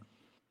said.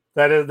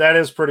 That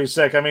is pretty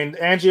sick. I mean,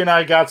 Angie and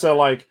I got to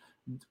like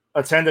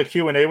attend a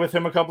Q&A with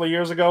him a couple of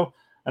years ago.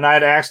 And I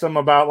had asked him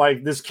about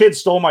like, this kid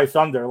stole my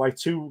thunder, like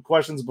 2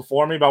 questions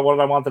before me about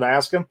what I wanted to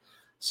ask him.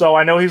 So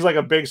I know he's like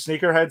a big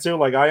sneakerhead too,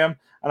 like I am.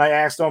 And I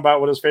asked him about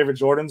what his favorite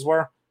Jordans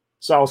were.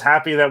 So I was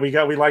happy that we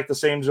liked the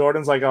same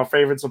Jordans, like our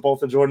favorites of both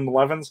the Jordan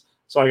 11s.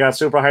 So I got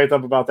super hyped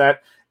up about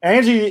that.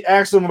 Angie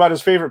asked him about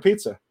his favorite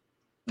pizza.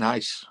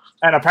 Nice.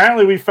 And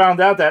apparently we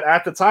found out that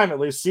at the time, at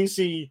least,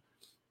 Cece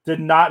did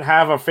not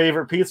have a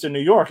favorite pizza in New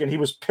York, and he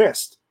was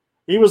pissed.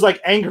 He was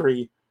like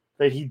angry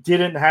that he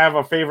didn't have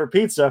a favorite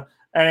pizza.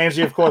 And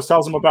Angie, of course,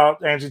 tells him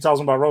about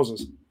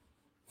Roses.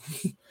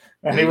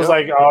 And he was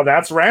like, oh,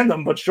 that's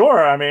random, but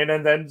sure. I mean,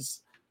 and then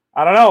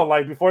I don't know,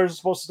 like before he was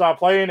supposed to stop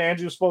playing,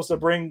 Angie was supposed to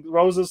bring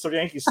Roses to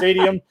Yankee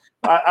Stadium.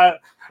 It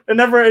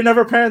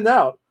never panned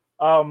out.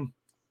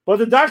 But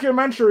the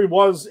documentary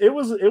was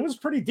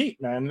pretty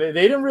deep, man. They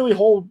didn't really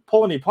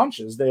pull any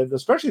punches.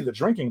 Especially the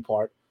drinking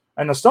part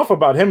and the stuff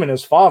about him and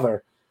his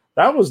father.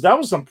 That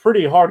was some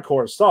pretty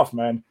hardcore stuff,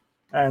 man.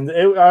 And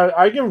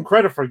I give him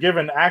credit for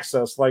giving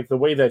access like the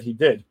way that he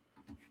did.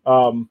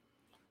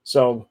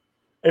 So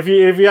if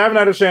you haven't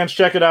had a chance,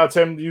 check it out,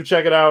 Tim. You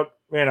check it out.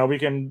 You know, we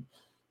can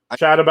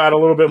chat about it a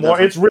little bit more.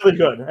 It's really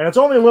good, and it's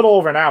only a little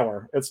over an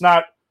hour. It's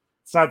not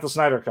the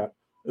Snyder Cut.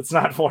 It's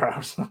not 4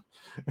 hours.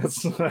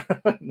 It's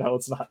no,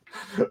 it's not.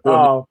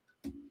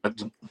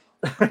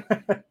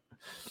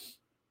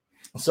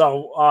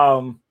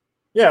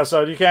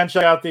 So you can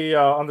check out the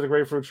Under the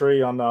Grapefruit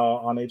Tree on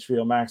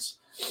HBO Max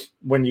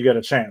when you get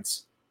a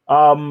chance.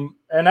 And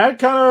that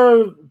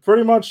kind of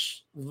pretty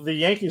much the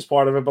Yankees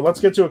part of it. But let's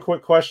get to a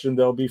quick question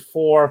though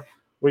before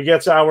we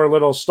get to our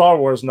little Star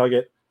Wars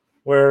nugget,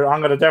 where I'm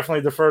going to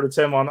definitely defer to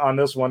Tim on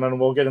this one, and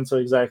we'll get into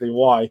exactly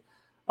why.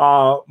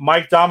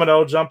 Mike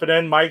Domino jumping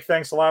in. Mike,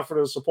 thanks a lot for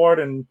the support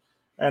and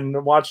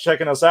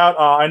checking us out.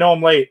 I know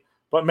I'm late,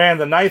 but man,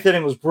 the 9th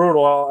inning was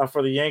brutal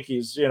for the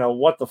Yankees. You know,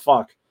 what the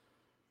fuck?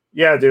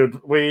 Yeah,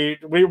 dude, we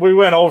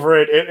went over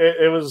it.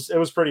 It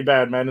was pretty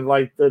bad, man. And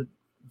like the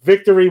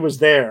victory was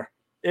there.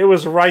 It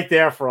was right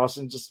there for us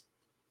and just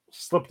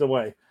slipped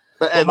away.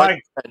 But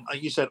Mike,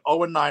 like you said,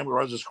 0-9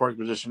 was his scoring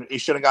position. He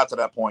should have got to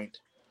that point.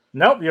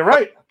 Nope, you're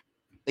right.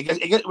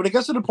 When it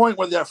gets to the point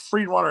where that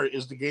free runner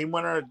is the game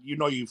winner, you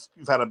know you've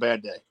had a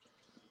bad day.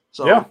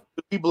 So yeah,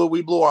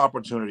 we blew our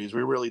opportunities.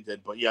 We really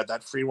did. But yeah,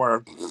 that free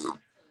runner,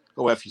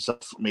 go F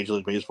yourself, Major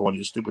League Baseball,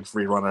 you stupid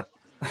free runner.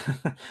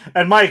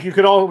 And Mike, I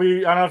don't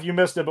know if you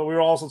missed it, but we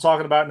were also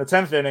talking about in the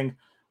 10th inning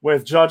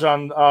with Judge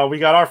on. We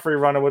got our free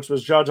runner, which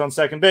was Judge on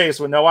second base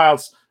with no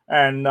outs,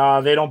 and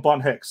they don't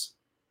bunt Hicks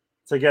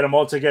to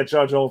get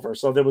Judge over.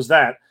 So there was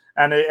that,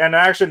 and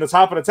actually in the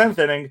top of the 10th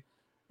inning,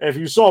 if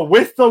you saw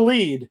with the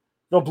lead,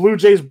 the Blue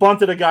Jays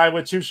bunted a guy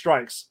with 2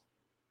 strikes.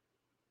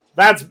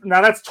 That's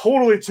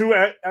totally 2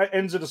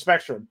 ends of the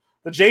spectrum.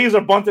 The Jays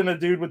are bunting a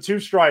dude with 2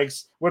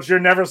 strikes, which you're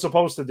never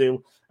supposed to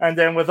do. And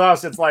then with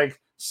us, it's like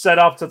set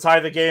up to tie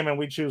the game, and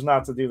we choose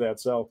not to do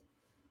that. So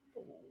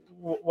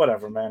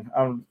whatever, man.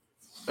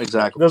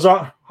 Exactly. There's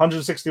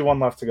 161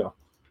 left to go.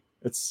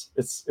 It's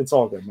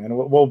all good, man.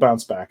 We'll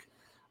bounce back.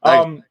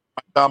 Domino,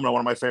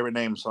 one of my favorite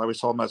names. I always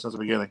told him that since the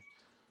beginning.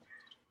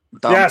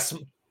 Yes.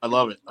 I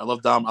love it. I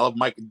love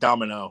Mike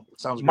Domino. It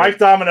sounds great. Mike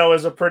Domino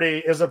is a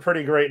pretty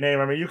great name.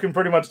 I mean, you can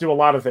pretty much do a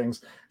lot of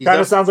things.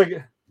 Kind of sounds like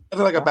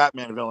a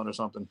Batman villain or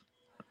something.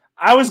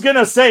 I was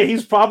gonna say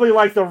he's probably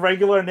like the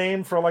regular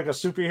name for like a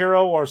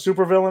superhero or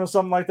supervillain or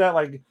something like that.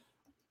 Like,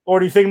 or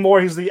do you think more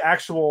he's the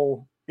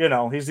actual?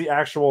 He's the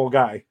actual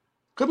guy.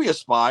 Could be a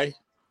spy.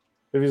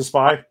 If he's a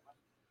spy,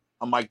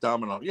 a Mike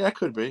Domino. Yeah, it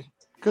could be.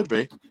 Could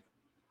be.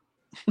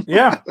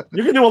 Yeah,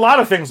 you can do a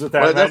lot of things with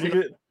that,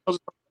 man.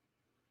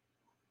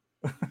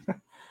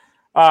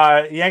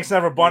 Yanks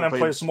never bunt and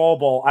play small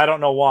ball. I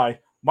don't know why.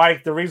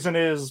 Mike, the reason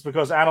is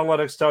because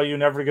analytics tell you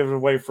never give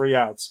away free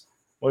outs,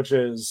 which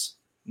is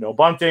no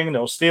bunting,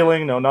 no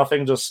stealing, no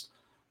nothing. Just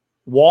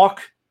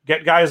walk,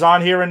 get guys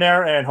on here and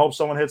there, and hope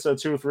someone hits a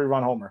 2 or 3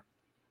 run homer.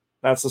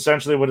 That's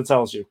essentially what it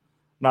tells you.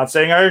 Not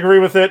saying I agree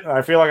with it.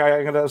 I feel like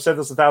I could have said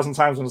this 1,000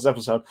 times in this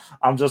episode.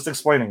 I'm just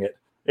explaining it.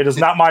 It is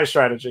not my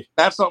strategy.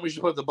 That's something we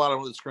should put at the bottom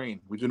of the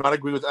screen. We do not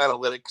agree with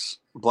analytics,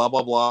 blah,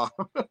 blah, blah.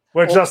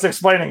 We're just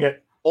explaining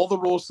it. All the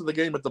rules to the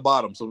game at the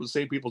bottom, so we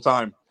save people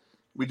time.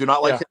 We do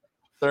not like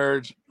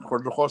third,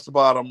 quarter across the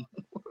bottom.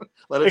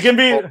 It can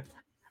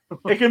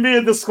be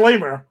a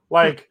disclaimer,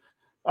 like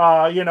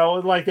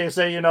like they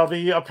say,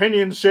 the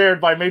opinions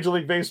shared by Major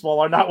League Baseball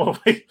are not what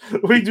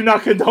we do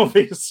not condone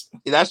these.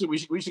 Yeah, that's what we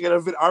should get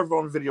our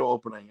own video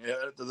opening.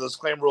 The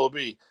disclaimer will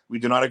be: we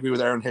do not agree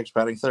with Aaron Hicks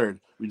batting third.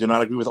 We do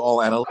not agree with all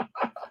analytics.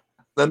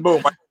 Then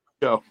boom,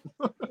 go.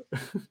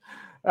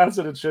 That's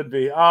what it should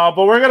be. But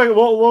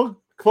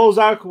we'll close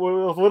out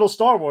with a little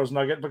Star Wars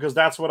nugget because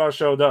that's what our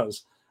show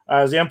does.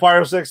 As the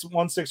Empire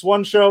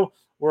 6161 show,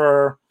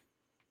 we're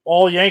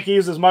all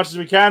Yankees as much as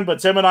we can, but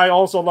Tim and I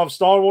also love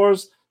Star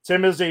Wars.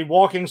 Tim is a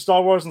walking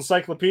Star Wars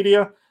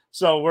encyclopedia,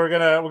 so we're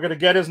gonna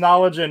get his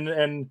knowledge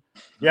and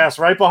yes,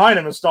 right behind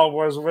him is Star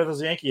Wars with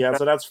his Yankee hat.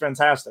 So that's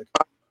fantastic.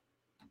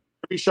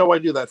 Every show I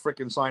do, that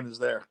freaking sign is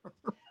there.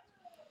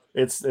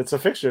 It's a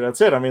fixture.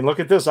 That's it. I mean, look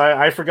at this.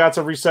 I forgot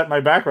to reset my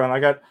background. I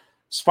got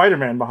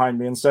Spider-Man behind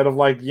me instead of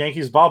like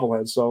Yankees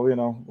bobblehead. So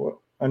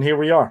and here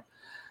we are.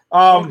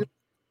 The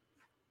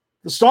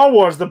Star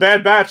Wars, the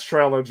Bad Batch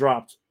trailer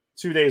dropped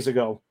 2 days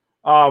ago.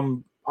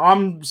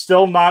 I'm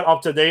still not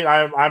up to date.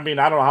 I mean,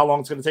 I don't know how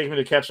long it's going to take me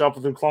to catch up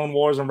with the Clone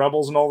Wars and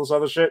Rebels and all this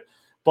other shit.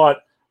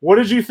 But what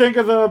did you think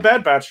of the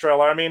Bad Batch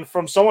trailer? I mean,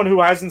 from someone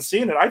who hasn't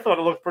seen it, I thought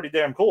it looked pretty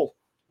damn cool.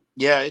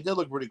 Yeah, it did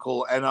look pretty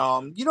cool.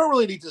 And you don't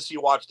really need to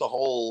watch the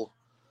whole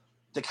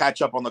to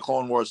catch up on the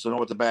Clone Wars to know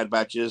what the Bad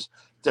Batch is.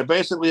 They're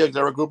basically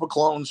they're a group of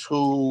clones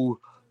who,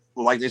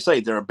 like they say,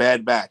 they're a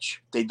bad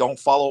batch. They don't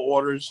follow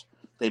orders.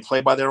 They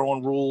play by their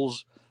own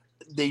rules.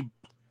 I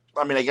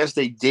guess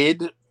they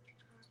did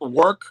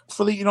work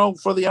for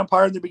the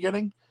Empire in the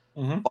beginning.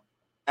 Mm-hmm.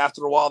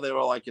 After a while, they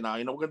were like, we're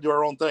going to do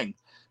our own thing.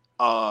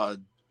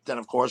 Then,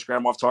 of course,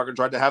 Grand Moff Tarkin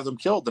tried to have them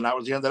killed, and that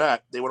was the end of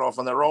that. They went off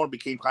on their own,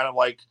 became kind of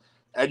like,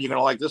 and you're going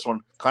to like this one,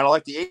 kind of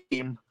like the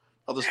aim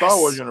of the Star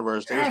Wars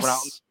universe. They just went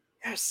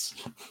out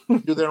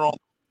and do their own.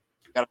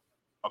 Got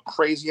a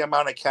crazy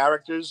amount of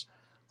characters.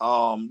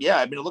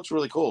 It looks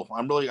really cool.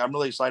 I'm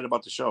really excited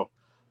about the show.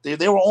 They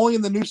were only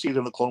in the new season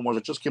of the Clone Wars.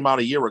 It just came out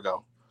a year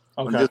ago.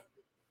 Okay.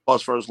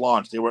 Plus first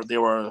launch. They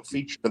were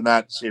featured in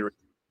that series.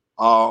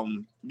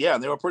 And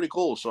they were pretty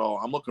cool. So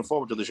I'm looking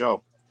forward to the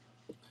show.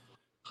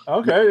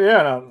 Okay,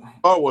 yeah. No.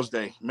 Star Wars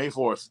Day, May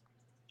 4th.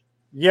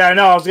 Yeah, I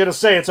know. I was gonna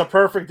say it's a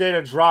perfect day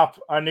to drop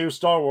a new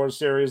Star Wars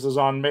series is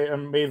on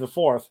May the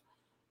 4th.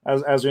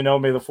 As we know,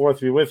 May the 4th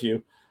be with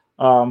you.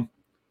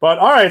 But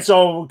all right,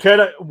 so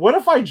what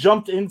if I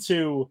jumped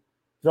into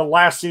the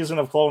last season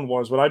of Clone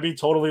Wars? Would I be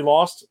totally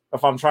lost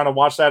if I'm trying to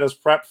watch that as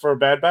prep for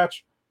Bad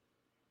Batch?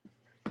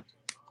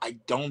 I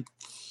don't.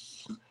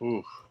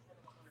 Ooh,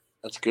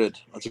 that's good.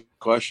 That's a good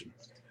question.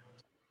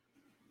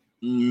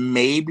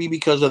 Maybe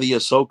because of the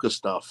Ahsoka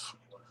stuff.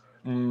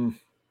 You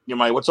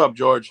might. What's up,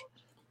 George?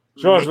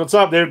 George, what's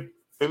up, dude?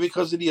 Maybe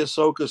because of the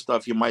Ahsoka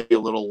stuff, you might be a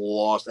little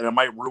lost, and it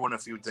might ruin a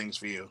few things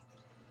for you.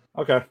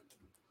 Okay.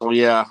 So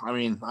yeah, I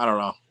mean, I don't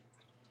know.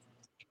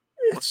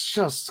 It's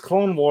just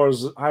Clone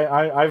Wars.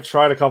 I've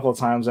tried a couple of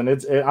times, and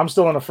I'm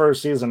still in the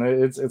first season.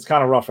 It's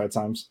kind of rough at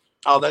times.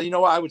 Oh, then you know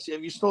what? I would say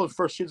if you're still in the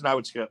first season, I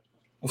would skip.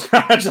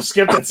 Just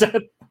skip. That's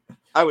it.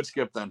 I would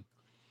skip then.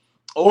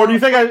 Or do you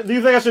think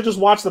I should just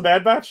watch the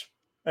Bad Batch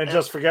and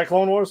just forget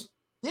Clone Wars?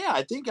 Yeah,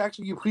 I think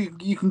actually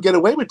you can get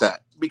away with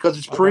that because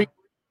it's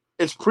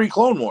pre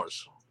Clone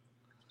Wars.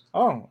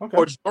 Oh, okay.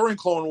 Or it's during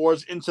Clone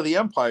Wars into the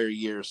Empire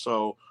years,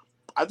 so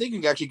I think you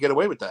can actually get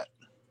away with that.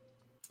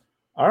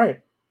 All right.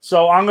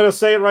 So I'm going to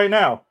say it right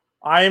now.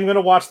 I am going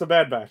to watch the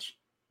Bad Batch.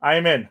 I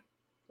am in.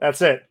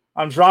 That's it.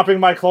 I'm dropping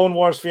my Clone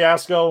Wars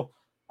fiasco.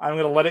 I'm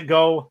going to let it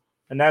go,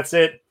 and that's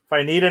it. If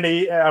I need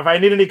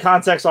any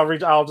context,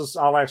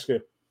 I'll ask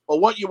you. Well,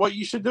 what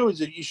you should do is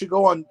you should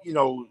go on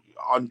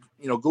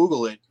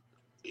Google it,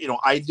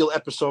 ideal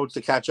episodes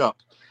to catch up,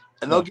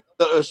 and they'll give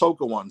you the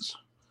Ahsoka ones.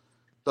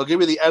 They'll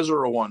give you the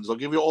Ezra ones. They'll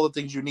give you all the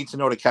things you need to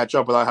know to catch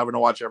up without having to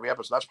watch every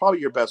episode. That's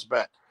probably your best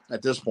bet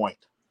at this point.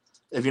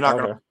 If you're not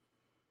going to.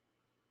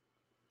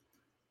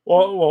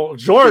 Well,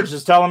 George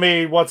is telling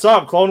me what's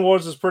up. Clone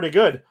Wars is pretty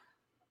good.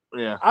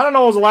 Yeah. I don't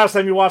know when was the last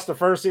time you watched the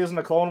first season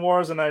of Clone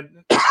Wars, and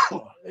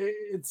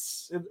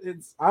it's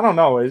I don't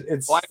know.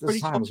 It's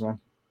times, man.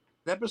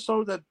 An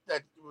episode that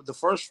the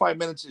first 5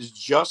 minutes is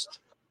just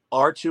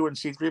R2 and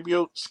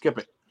C-3PO, skip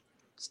it.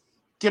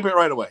 Skip it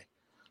right away.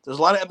 There's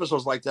a lot of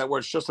episodes like that where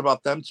it's just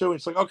about them two.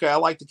 It's like, okay, I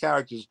like the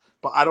characters,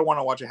 but I don't want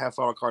to watch a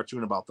half-hour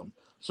cartoon about them.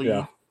 So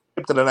you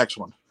skip to the next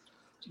one.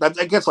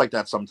 It gets like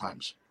that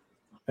sometimes.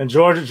 And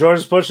George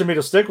is pushing me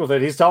to stick with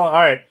it. He's telling, all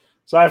right,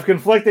 so I have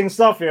conflicting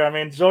stuff here. I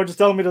mean, George is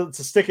telling me to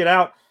stick it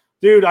out.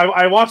 Dude,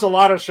 I watch a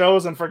lot of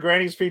shows, and for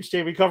Granny's Peach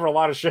Tea, we cover a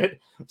lot of shit.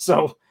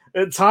 So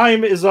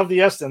time is of the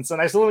essence, and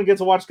I still didn't get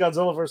to watch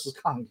Godzilla vs.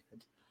 Kong.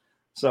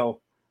 So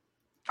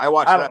I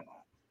watched that.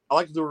 I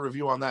like to do a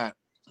review on that.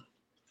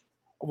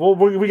 Well,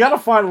 we got to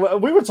find.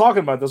 We were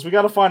talking about this. We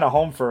got to find a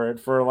home for it,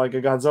 for like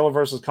a Godzilla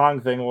versus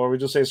Kong thing, where we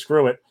just say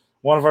screw it.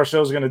 One of our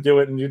shows is going to do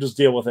it, and you just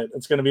deal with it.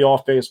 It's going to be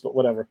off base, but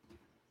whatever.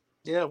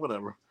 Yeah,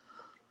 whatever.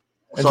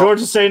 And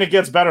George is saying it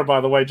gets better.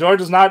 By the way,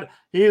 George is not.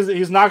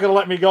 He's not going to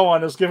let me go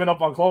on this giving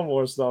up on Clone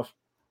Wars stuff.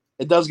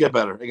 It does get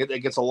better. It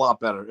gets a lot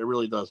better. It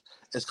really does.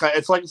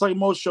 It's like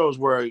most shows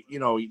where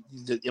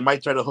it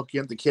might try to hook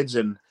you into kids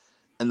in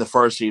the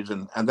first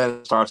season, and then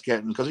it starts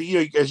getting, because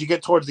as you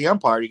get towards the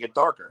Empire, you get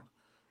darker.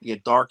 You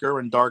get darker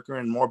and darker,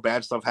 and more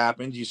bad stuff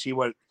happens. You see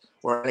where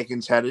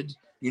Anakin's headed.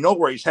 You know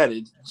where he's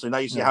headed, so now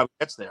you see how he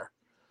gets there.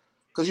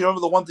 Because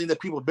the one thing that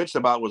people bitched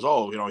about was,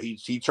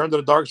 he turned to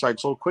the dark side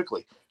so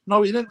quickly.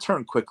 No, he didn't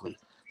turn quickly.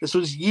 This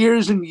was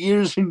years and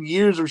years and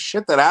years of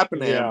shit that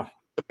happened to him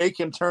to make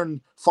him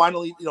turn.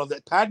 Finally,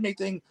 that Padme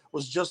thing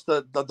was just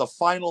the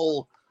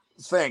final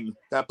thing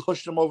that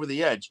pushed him over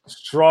the edge.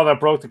 Straw that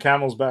broke the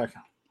camel's back.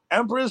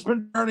 Emperor's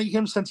been turning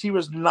him since he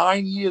was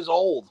 9 years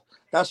old.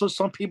 That's what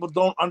some people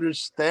don't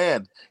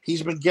understand.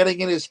 He's been getting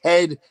in his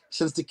head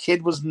since the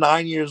kid was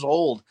 9 years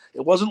old.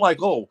 It wasn't like,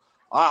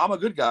 I'm a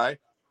good guy.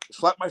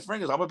 Slap my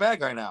fingers. I'm a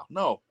bad guy now.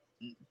 No.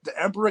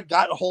 The Emperor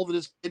got a hold of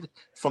this kid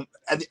from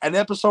in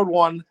episode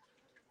 1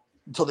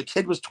 until the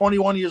kid was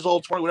 21 years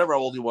old, 20, whatever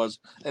old he was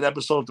in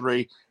episode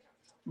 3,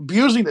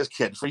 abusing this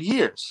kid for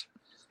years.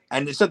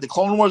 And they said the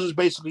Clone Wars is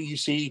basically, you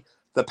see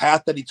the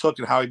path that he took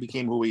and how he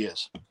became who he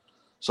is.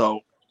 So,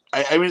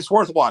 I mean, it's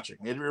worth watching.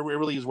 It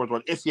really is worth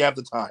watching if you have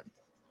the time.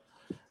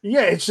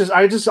 Yeah, it's just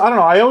I don't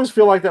know. I always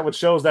feel like that with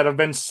shows that have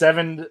been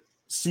 7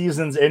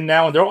 seasons in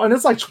now, and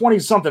it's like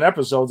 20-something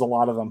episodes, a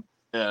lot of them.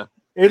 Yeah.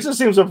 It just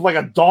seems like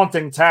a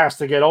daunting task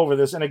to get over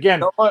this. And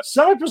again,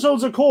 some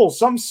episodes are cool.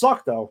 Some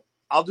suck, though.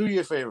 I'll do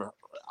you a favor.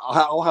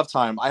 I'll have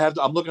time.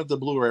 I'm looking at the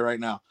Blu-ray right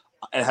now.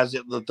 It has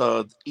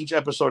each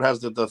episode has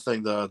the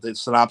thing, the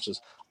synopsis.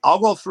 I'll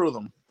go through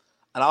them,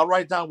 and I'll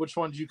write down which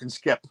ones you can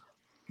skip.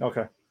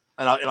 Okay.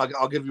 And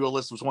I'll give you a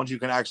list of which ones you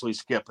can actually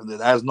skip, and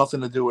it has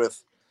nothing to do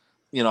with,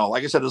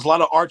 like I said, there's a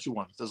lot of Archie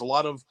ones. There's a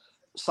lot of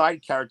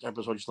side character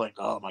episodes. You're like,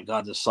 oh my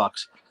god, this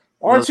sucks.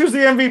 Archie's the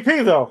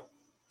MVP, though.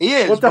 He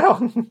is. What the hell?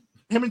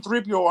 Him and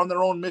 3PO are on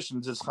their own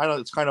missions. It's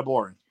kind of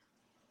boring.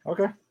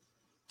 Okay,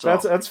 so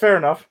that's fair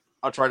enough.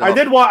 I'll try to.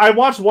 I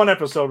watched one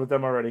episode with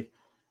them already,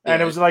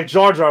 and it was like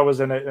Jar Jar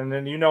was in it, and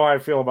then how I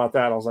feel about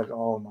that. I was like,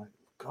 oh my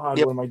god,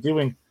 what am I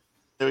doing?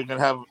 They were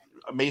gonna have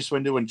Mace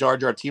Windu and Jar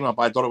Jar team up.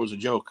 I thought it was a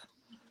joke,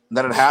 and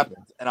then it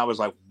happened, and I was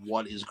like,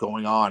 what is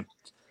going on?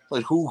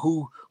 Like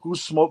who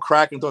smoked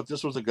crack and thought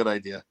this was a good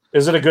idea?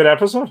 Is it a good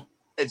episode?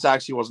 It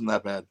actually wasn't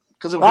that bad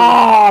because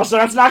so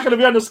that's not going to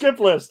be on the skip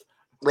list.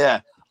 Yeah.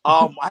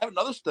 I have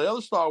the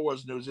other Star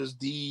Wars news is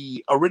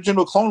the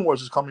original Clone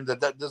Wars is coming to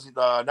Disney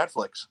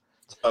Netflix.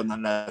 Not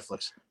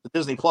Netflix, the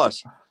Disney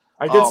Plus.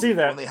 I did see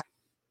that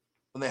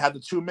when they had the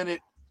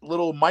 2-minute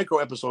little micro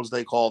episodes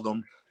they called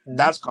them. Mm-hmm.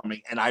 That's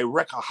coming, and I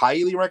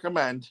highly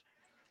recommend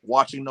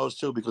watching those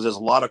too because there's a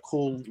lot of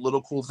cool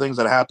things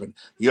that happen.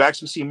 You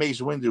actually see Mace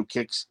Windu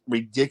kicks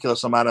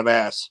ridiculous amount of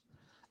ass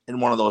in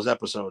one of those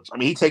episodes. I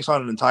mean, he takes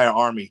on an entire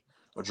army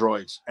of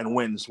droids and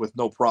wins with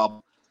no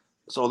problem.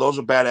 So those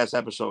are badass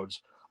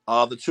episodes.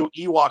 The 2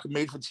 Ewok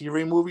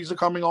made-for-TV movies are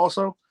coming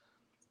also.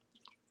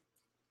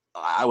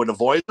 I would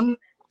avoid them.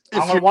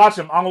 I'm gonna watch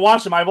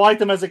them. I liked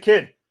them as a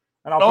kid,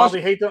 and I'll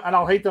probably hate them, and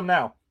I'll hate them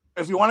now.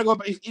 If you want to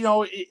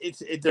go,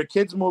 it's they're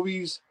kids'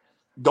 movies.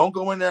 Don't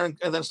go in there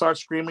and then start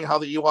screaming how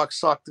the Ewoks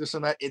suck, this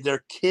and that.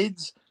 They're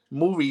kids'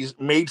 movies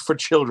made for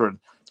children.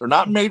 They're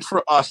not made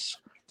for us.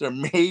 They're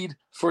made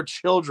for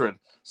children.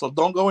 So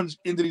don't go into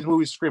these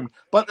movies screaming.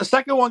 But the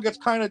second one gets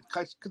kind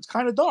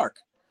of dark.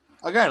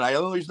 Again, I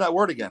only use that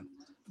word again.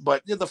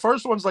 But the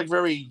first one's like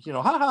very,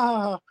 ha ha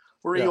ha.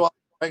 Where are you all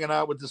hanging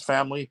out with this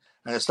family?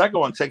 And the second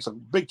one takes a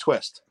big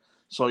twist.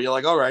 So you're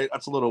like, all right,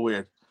 that's a little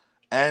weird.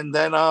 And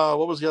then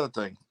what was the other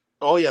thing?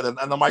 Oh yeah,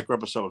 and the micro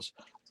episodes.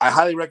 I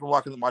highly recommend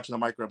watching the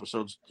micro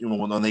episodes,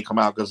 when they come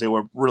out because they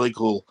were really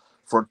cool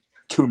for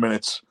 2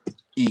 minutes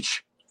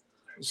each.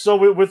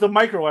 So with the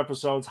micro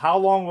episodes, how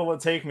long will it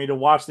take me to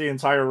watch the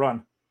entire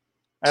run?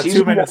 At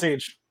Season 2 minutes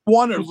each.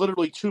 One are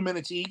literally 2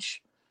 minutes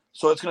each.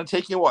 So it's going to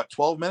take you,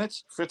 12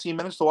 minutes, 15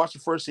 minutes to watch the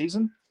first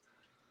season?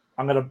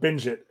 I'm going to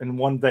binge it in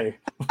one day.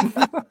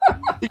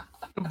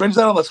 Binge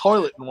that on the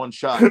toilet in one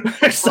shot.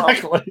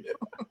 Exactly.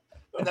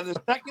 And then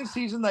the second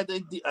season, I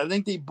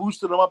think they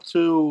boosted them up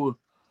to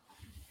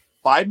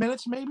 5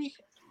 minutes, maybe?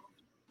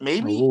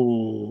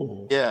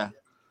 Ooh. Yeah,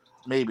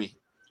 maybe.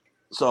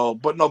 So,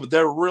 but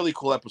they're really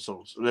cool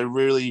episodes. They're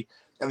really,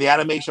 and the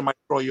animation might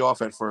throw you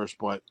off at first,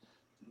 but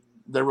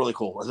they're really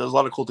cool. There's a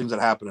lot of cool things that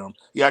happen in them.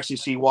 You actually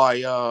see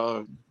why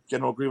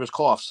General Grievous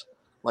coughs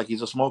like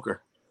he's a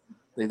smoker.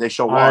 They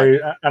show why.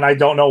 I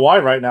don't know why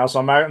right now, so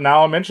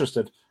I'm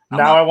interested.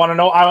 I want to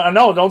know. I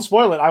know, don't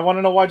spoil it. I want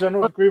to know why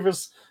General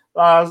Grievous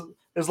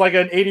is like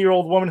an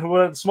 80-year-old woman who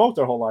had smoked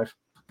her whole life.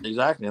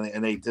 Exactly,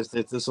 and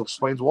this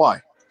explains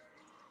why.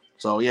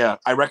 So yeah,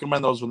 I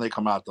recommend those when they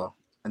come out though,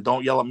 and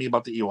don't yell at me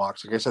about the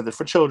Ewoks. Like I said, they're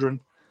for children.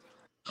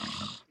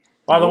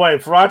 By the way,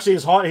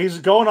 Farachi he's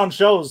going on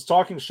shows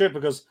talking shit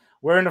because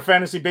We're in the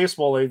fantasy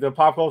baseball league, the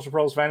Pop Culture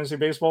Pros Fantasy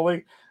Baseball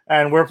League,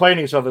 and we're playing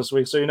each other this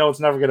week, so you know it's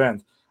never going to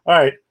end. All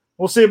right,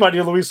 we'll see about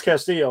you, Luis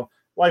Castillo.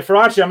 Like,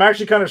 Farachi, I'm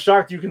actually kind of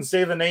shocked you can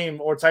say the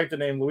name or type the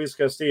name Luis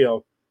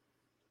Castillo,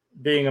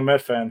 being a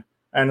Met fan,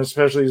 and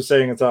especially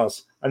saying it's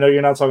us. I know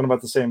you're not talking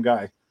about the same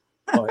guy,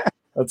 but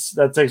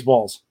that takes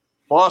balls.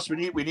 Plus, we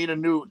need a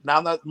new,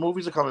 now that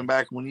movies are coming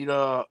back, we need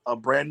a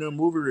brand new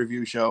movie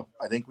review show.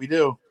 I think we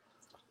do.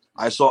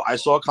 I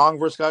saw Kong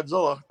vs.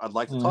 Godzilla. I'd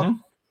like to talk.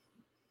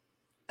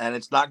 And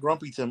it's not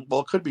Grumpy Tim. Well,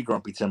 it could be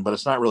Grumpy Tim, but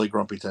it's not really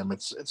Grumpy Tim.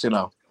 It's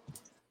Well,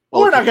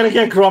 we're not going to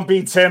get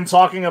Grumpy Tim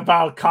talking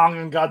about Kong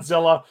and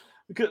Godzilla.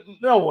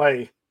 No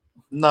way.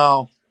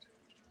 No.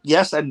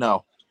 Yes and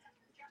no.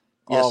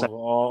 Yes.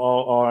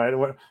 All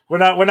right. We're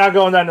not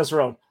going down this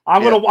road.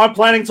 I'm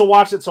planning to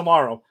watch it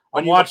tomorrow.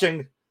 When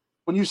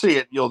you see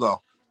it, you'll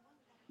know.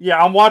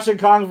 Yeah, I'm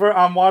watching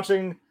I'm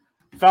watching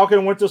Falcon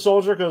and Winter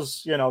Soldier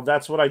because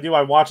that's what I do.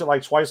 I watch it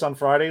like twice on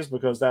Fridays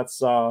because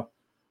that's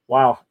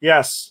wow.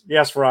 Yes,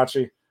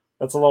 Farachi.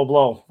 That's a low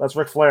blow. That's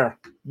Ric Flair.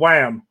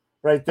 Wham!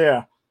 Right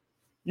there.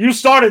 You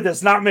started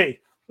this, not me.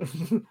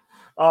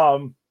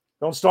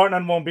 Don't start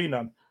none, won't be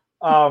none.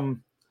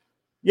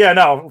 Yeah,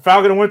 no.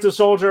 Falcon and Winter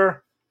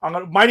Soldier.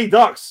 Mighty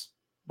Ducks,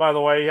 by the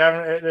way.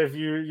 If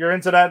you're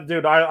into that,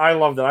 dude, I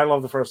loved it. I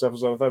loved the first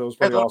episode. I thought it was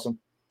pretty awesome.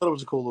 I thought it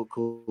was a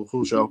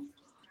cool show.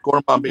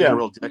 Gordon Bombay is a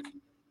real dick.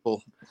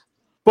 Cool.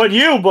 But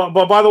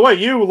by the way,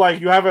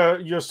 you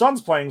have your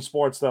son's playing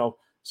sports though.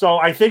 So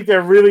I think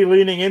they're really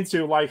leaning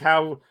into like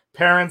how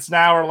parents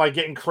now are like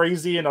getting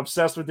crazy and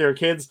obsessed with their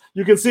kids.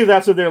 You can see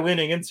that's what they're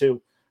leaning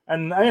into.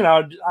 And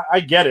I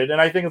get it, and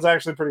I think it's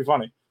actually pretty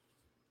funny.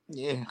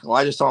 Yeah, well,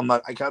 I just tell him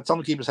that I tell him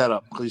to keep his head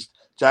up because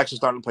Jackson's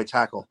starting to play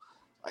tackle.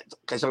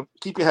 Okay, so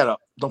keep your head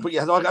up. Don't put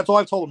your head. That's all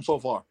I've told him so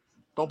far.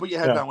 Don't put your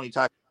head down when you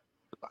tackle.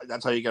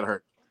 That's how you get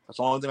hurt. That's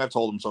the only thing I've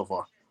told him so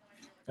far.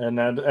 And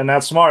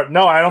that's smart.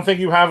 No, I don't think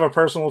you have a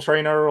personal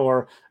trainer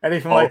or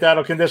anything like that,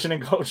 or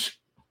conditioning coach.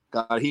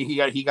 God,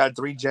 he got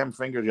 3 gem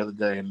fingers the other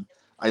day, and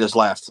I just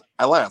laughed.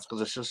 I laughed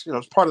because it's just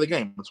it's part of the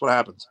game. That's what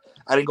happens.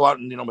 I didn't go out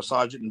and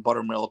massage it in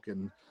buttermilk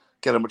and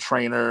get him a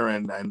trainer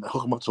and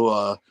hook him up to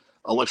a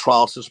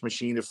electrolysis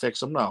machine to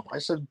fix him. No, I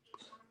said,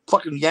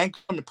 fucking yank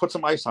him and put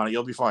some ice on it.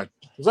 You'll be fine.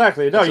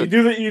 Exactly. No, you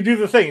do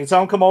the thing. You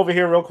tell him come over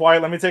here real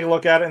quiet. Let me take a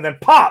look at it, and then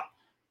pop.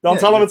 Don't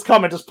tell him it's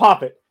coming. Just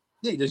pop it.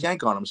 Yeah, you just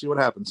yank on him. See what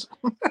happens.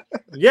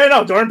 Yeah,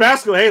 no, during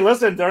basketball. Hey,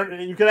 listen,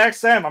 you can ask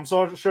Sam. I'm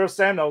so sure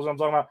Sam knows what I'm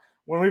talking about.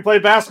 When we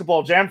played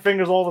basketball, jam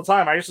fingers all the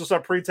time. I used to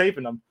start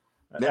pre-taping them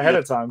ahead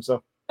of time.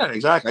 So yeah,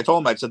 exactly. I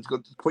told him, I said,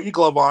 put your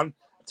glove on,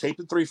 tape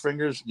the 3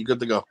 fingers, you're good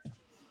to go.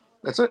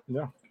 That's it.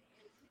 Yeah,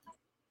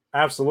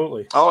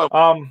 absolutely. Oh,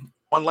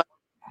 one last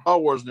Star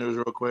Wars news,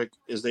 real quick,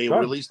 is they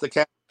released the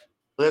cast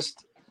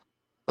list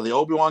for the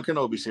Obi-Wan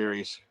Kenobi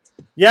series.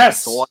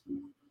 Yes. So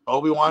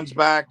Obi-Wan's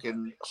back,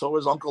 and so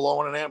is Uncle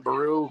Owen and Aunt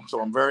Beru.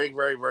 So I'm very,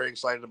 very, very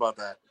excited about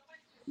that.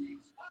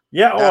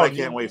 Yeah, I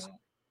can't wait.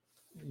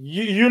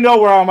 You know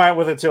where I'm at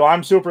with it too.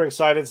 I'm super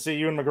excited to see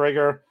Ewan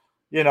McGregor,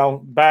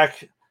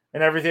 back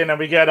and everything. And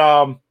we get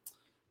what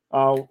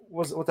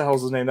the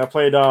hell's his name? That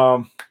played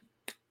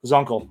his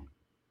uncle.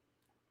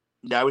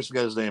 Yeah, I always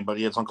forget his name, but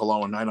it's Uncle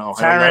Owen. I know.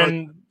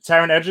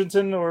 Taron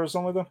Egerton or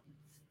something like that.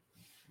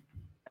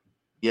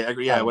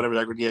 Yeah,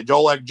 whatever. Yeah,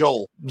 Joel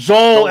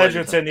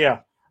Edgerton. Yeah,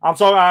 I'm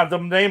talking. The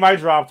name I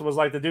dropped was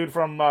like the dude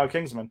from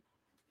Kingsman.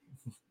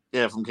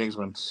 Yeah, from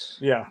Kingsman.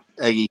 Yeah,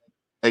 Eggy,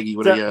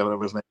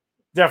 whatever his name.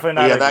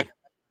 Definitely not. Yeah,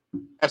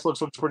 that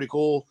looks pretty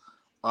cool.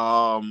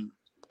 I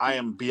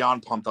am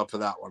beyond pumped up for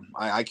that one.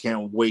 I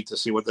can't wait to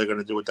see what they're going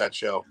to do with that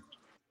show.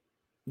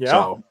 Yeah,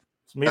 so,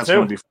 me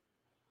too.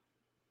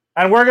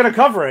 And we're going to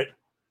cover it.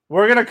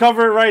 We're going to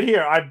cover it right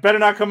here. I better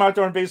not come out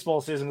during baseball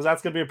season because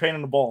that's going to be a pain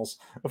in the balls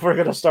if we're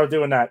going to start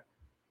doing that.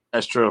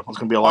 That's true. It's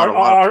going to be a lot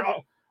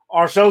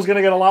our show's going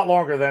to get a lot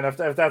longer then if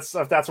that's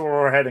where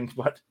we're heading.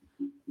 But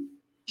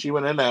she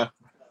went in there.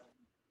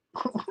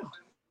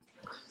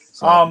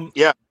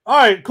 Yeah. All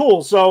right,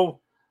 cool. So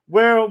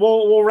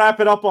we'll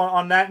wrap it up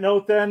on that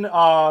note then.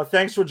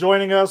 Thanks for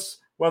joining us,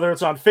 whether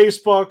it's on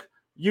Facebook,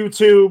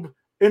 YouTube,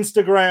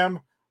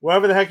 Instagram,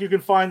 wherever the heck you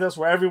can find us.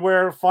 We're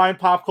everywhere. Find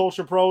Pop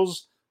Culture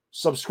Pros.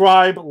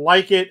 Subscribe,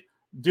 like it,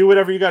 do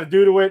whatever you got to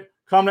do to it.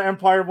 Come to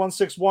Empire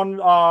 161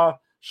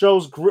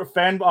 Show's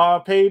fan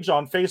page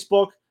on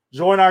Facebook.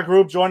 Join our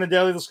group. Join the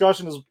daily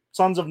discussion. There's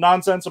tons of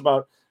nonsense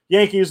about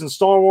Yankees and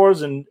Star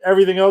Wars and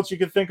everything else you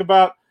can think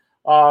about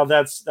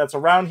that's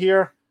around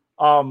here.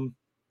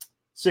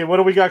 See, what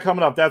do we got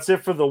coming up? That's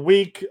it for the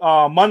week.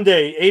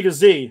 Monday, A to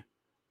Z.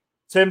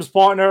 Tim's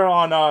partner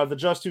on the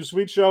Just Too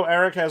Sweet show.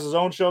 Eric has his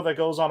own show that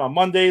goes on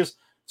Mondays.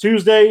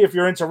 Tuesday, if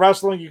you're into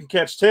wrestling, you can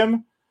catch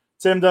Tim.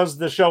 Tim does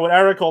the show with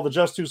Eric called the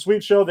Just Too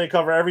Sweet show. They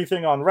cover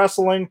everything on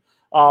wrestling.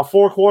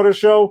 4-quarter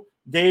show.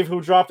 Dave,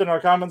 who dropped in our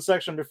comment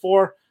section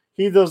before,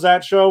 he does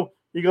that show.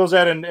 He goes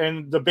out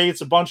and debates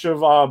a bunch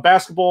of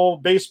basketball,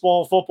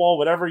 baseball, football,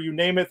 whatever you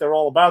name it. They're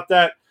all about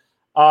that.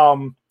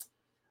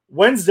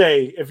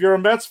 Wednesday, if you're a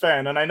Mets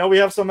fan, and I know we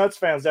have some Mets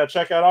fans that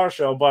check out our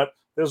show, but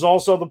there's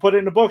also the Put It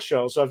in the Book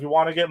show. So if you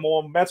want to get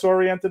more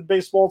Mets-oriented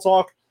baseball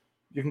talk,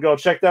 you can go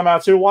check them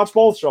out too. Watch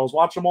both shows.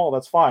 Watch them all.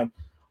 That's fine.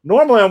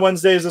 Normally on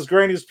Wednesdays is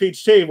Granny's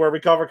Peach Tea, where we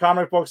cover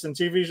comic books and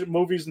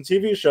movies and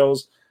TV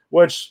shows,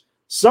 which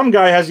some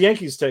guy has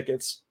Yankees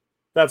tickets.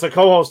 That's a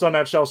co-host on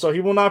that show, so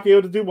he will not be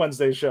able to do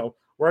Wednesday's show.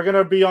 We're going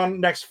to be on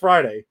next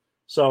Friday.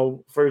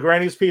 So for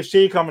Granny's Peach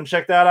Tea, come and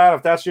check that out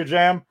if that's your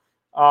jam.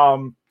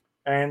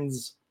 And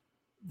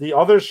the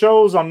other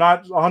shows, I'm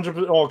not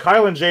 100%. Well,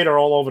 Kyle and Jade are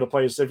all over the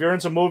place. If you're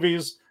into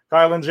movies,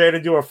 Kyle and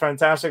Jada do a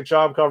fantastic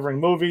job covering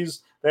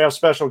movies. They have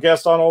special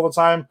guests on all the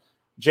time.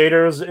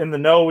 Jader's in the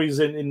know. He's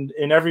in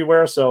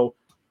everywhere, so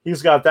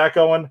he's got that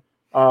going.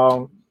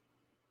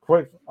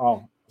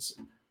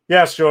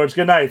 Yes, George.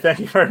 Good night. Thank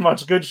you very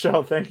much. Good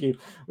show. Thank you.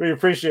 We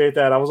appreciate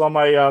that. I was on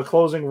my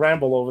closing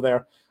ramble over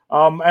there.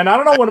 And I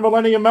don't know when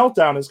Millennium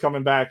Meltdown is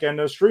coming back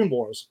and Stream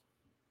Wars.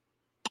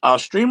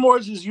 Stream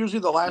Wars is usually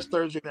the last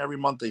Thursday in every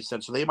month, they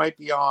said. So they might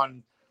be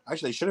on.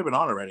 Actually, they should have been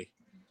on already.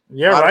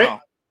 Yeah, right? I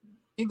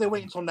think they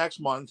wait until next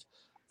month.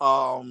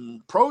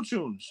 Pro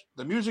Tunes,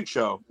 the music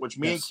show, which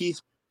me and Keith,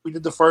 we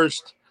did the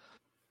first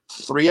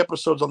 3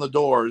 episodes on the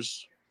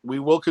Doors. We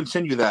will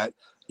continue that.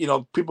 You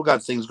know, people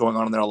got things going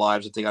on in their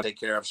lives that they got to take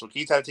care of. So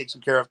Keith had to take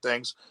some care of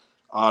things.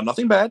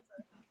 Nothing bad.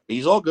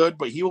 He's all good,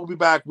 but he will be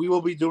back. We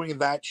will be doing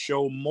that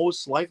show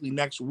most likely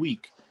next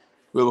week.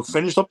 We will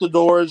finish up the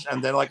Doors,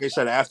 and then, like I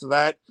said, after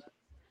that,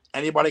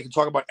 anybody can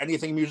talk about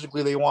anything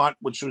musically they want,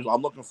 which is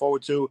I'm looking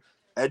forward to.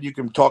 Ed, you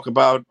can talk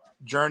about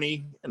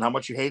Journey and how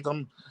much you hate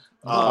them.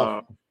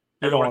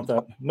 You don't want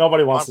that.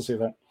 Nobody wants to see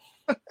that.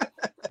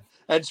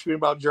 Ed scream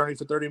about Journey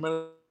for 30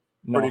 minutes.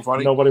 Pretty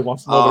funny. Nobody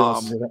wants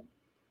to see that.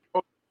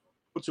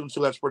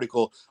 So that's pretty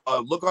cool.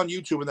 Look on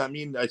YouTube,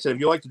 and I said if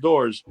you like the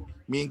Doors,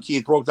 me and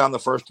Keith broke down the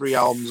first 3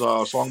 albums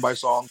song by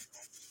song.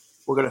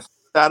 We're gonna set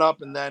that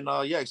up, and then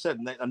I said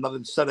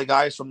another set of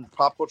guys from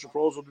Pop Culture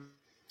Pros will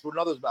do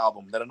another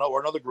album, then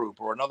another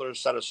group, or another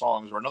set of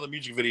songs, or another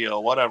music video,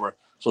 whatever.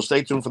 So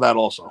stay tuned for that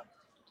also.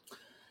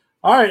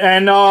 All right,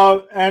 and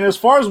as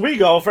far as we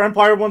go for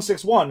Empire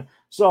 161,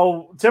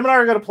 so Tim and I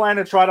are going to plan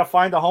to try to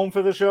find a home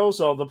for the show.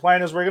 So the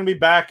plan is we're going to be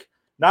back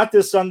not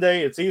this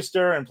Sunday, it's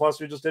Easter, and plus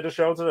we just did a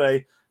show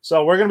today.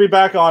 So we're going to be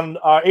back on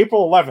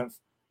April 11th.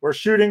 We're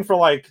shooting for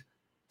like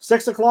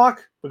 6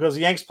 o'clock because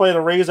the Yanks play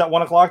the Rays at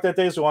 1 o'clock that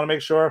day. So we want to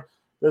make sure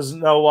there's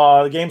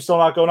no the game's still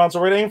not going on. So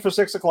we're going to aim for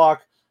 6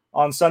 o'clock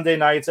on Sunday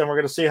nights, and we're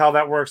going to see how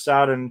that works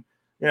out. And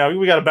you know,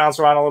 we got to bounce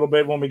around a little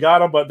bit when we got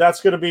them, but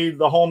that's going to be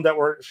the home that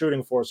we're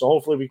shooting for. So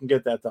hopefully we can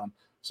get that done.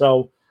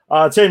 So,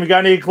 Tim, you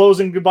got any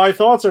closing goodbye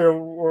thoughts,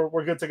 or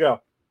we're good to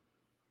go?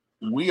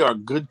 We are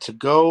good to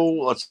go.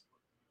 Let's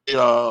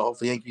hope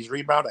the Yankees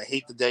rebound. I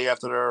hate the day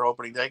after their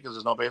opening day because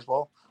there's no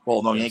baseball.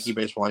 Well, no Yankee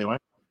baseball anyway.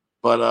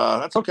 But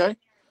that's okay.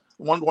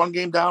 One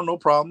game down, no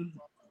problem.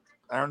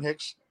 Aaron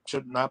Hicks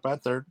should not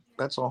bat third.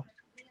 That's all.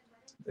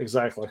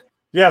 Exactly.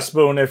 Yes,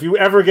 Boone, if you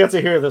ever get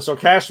to hear this, or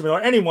Cashman,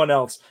 or anyone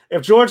else,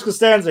 if George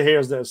Costanza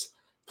hears this,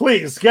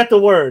 please get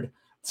the word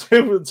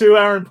to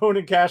Aaron Boone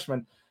and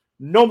Cashman.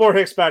 No more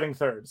Hicks batting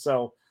third.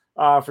 So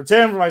for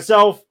Tim, for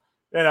myself,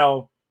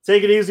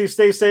 take it easy,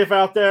 stay safe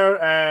out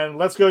there, and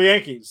let's go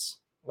Yankees.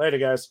 Later,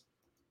 guys.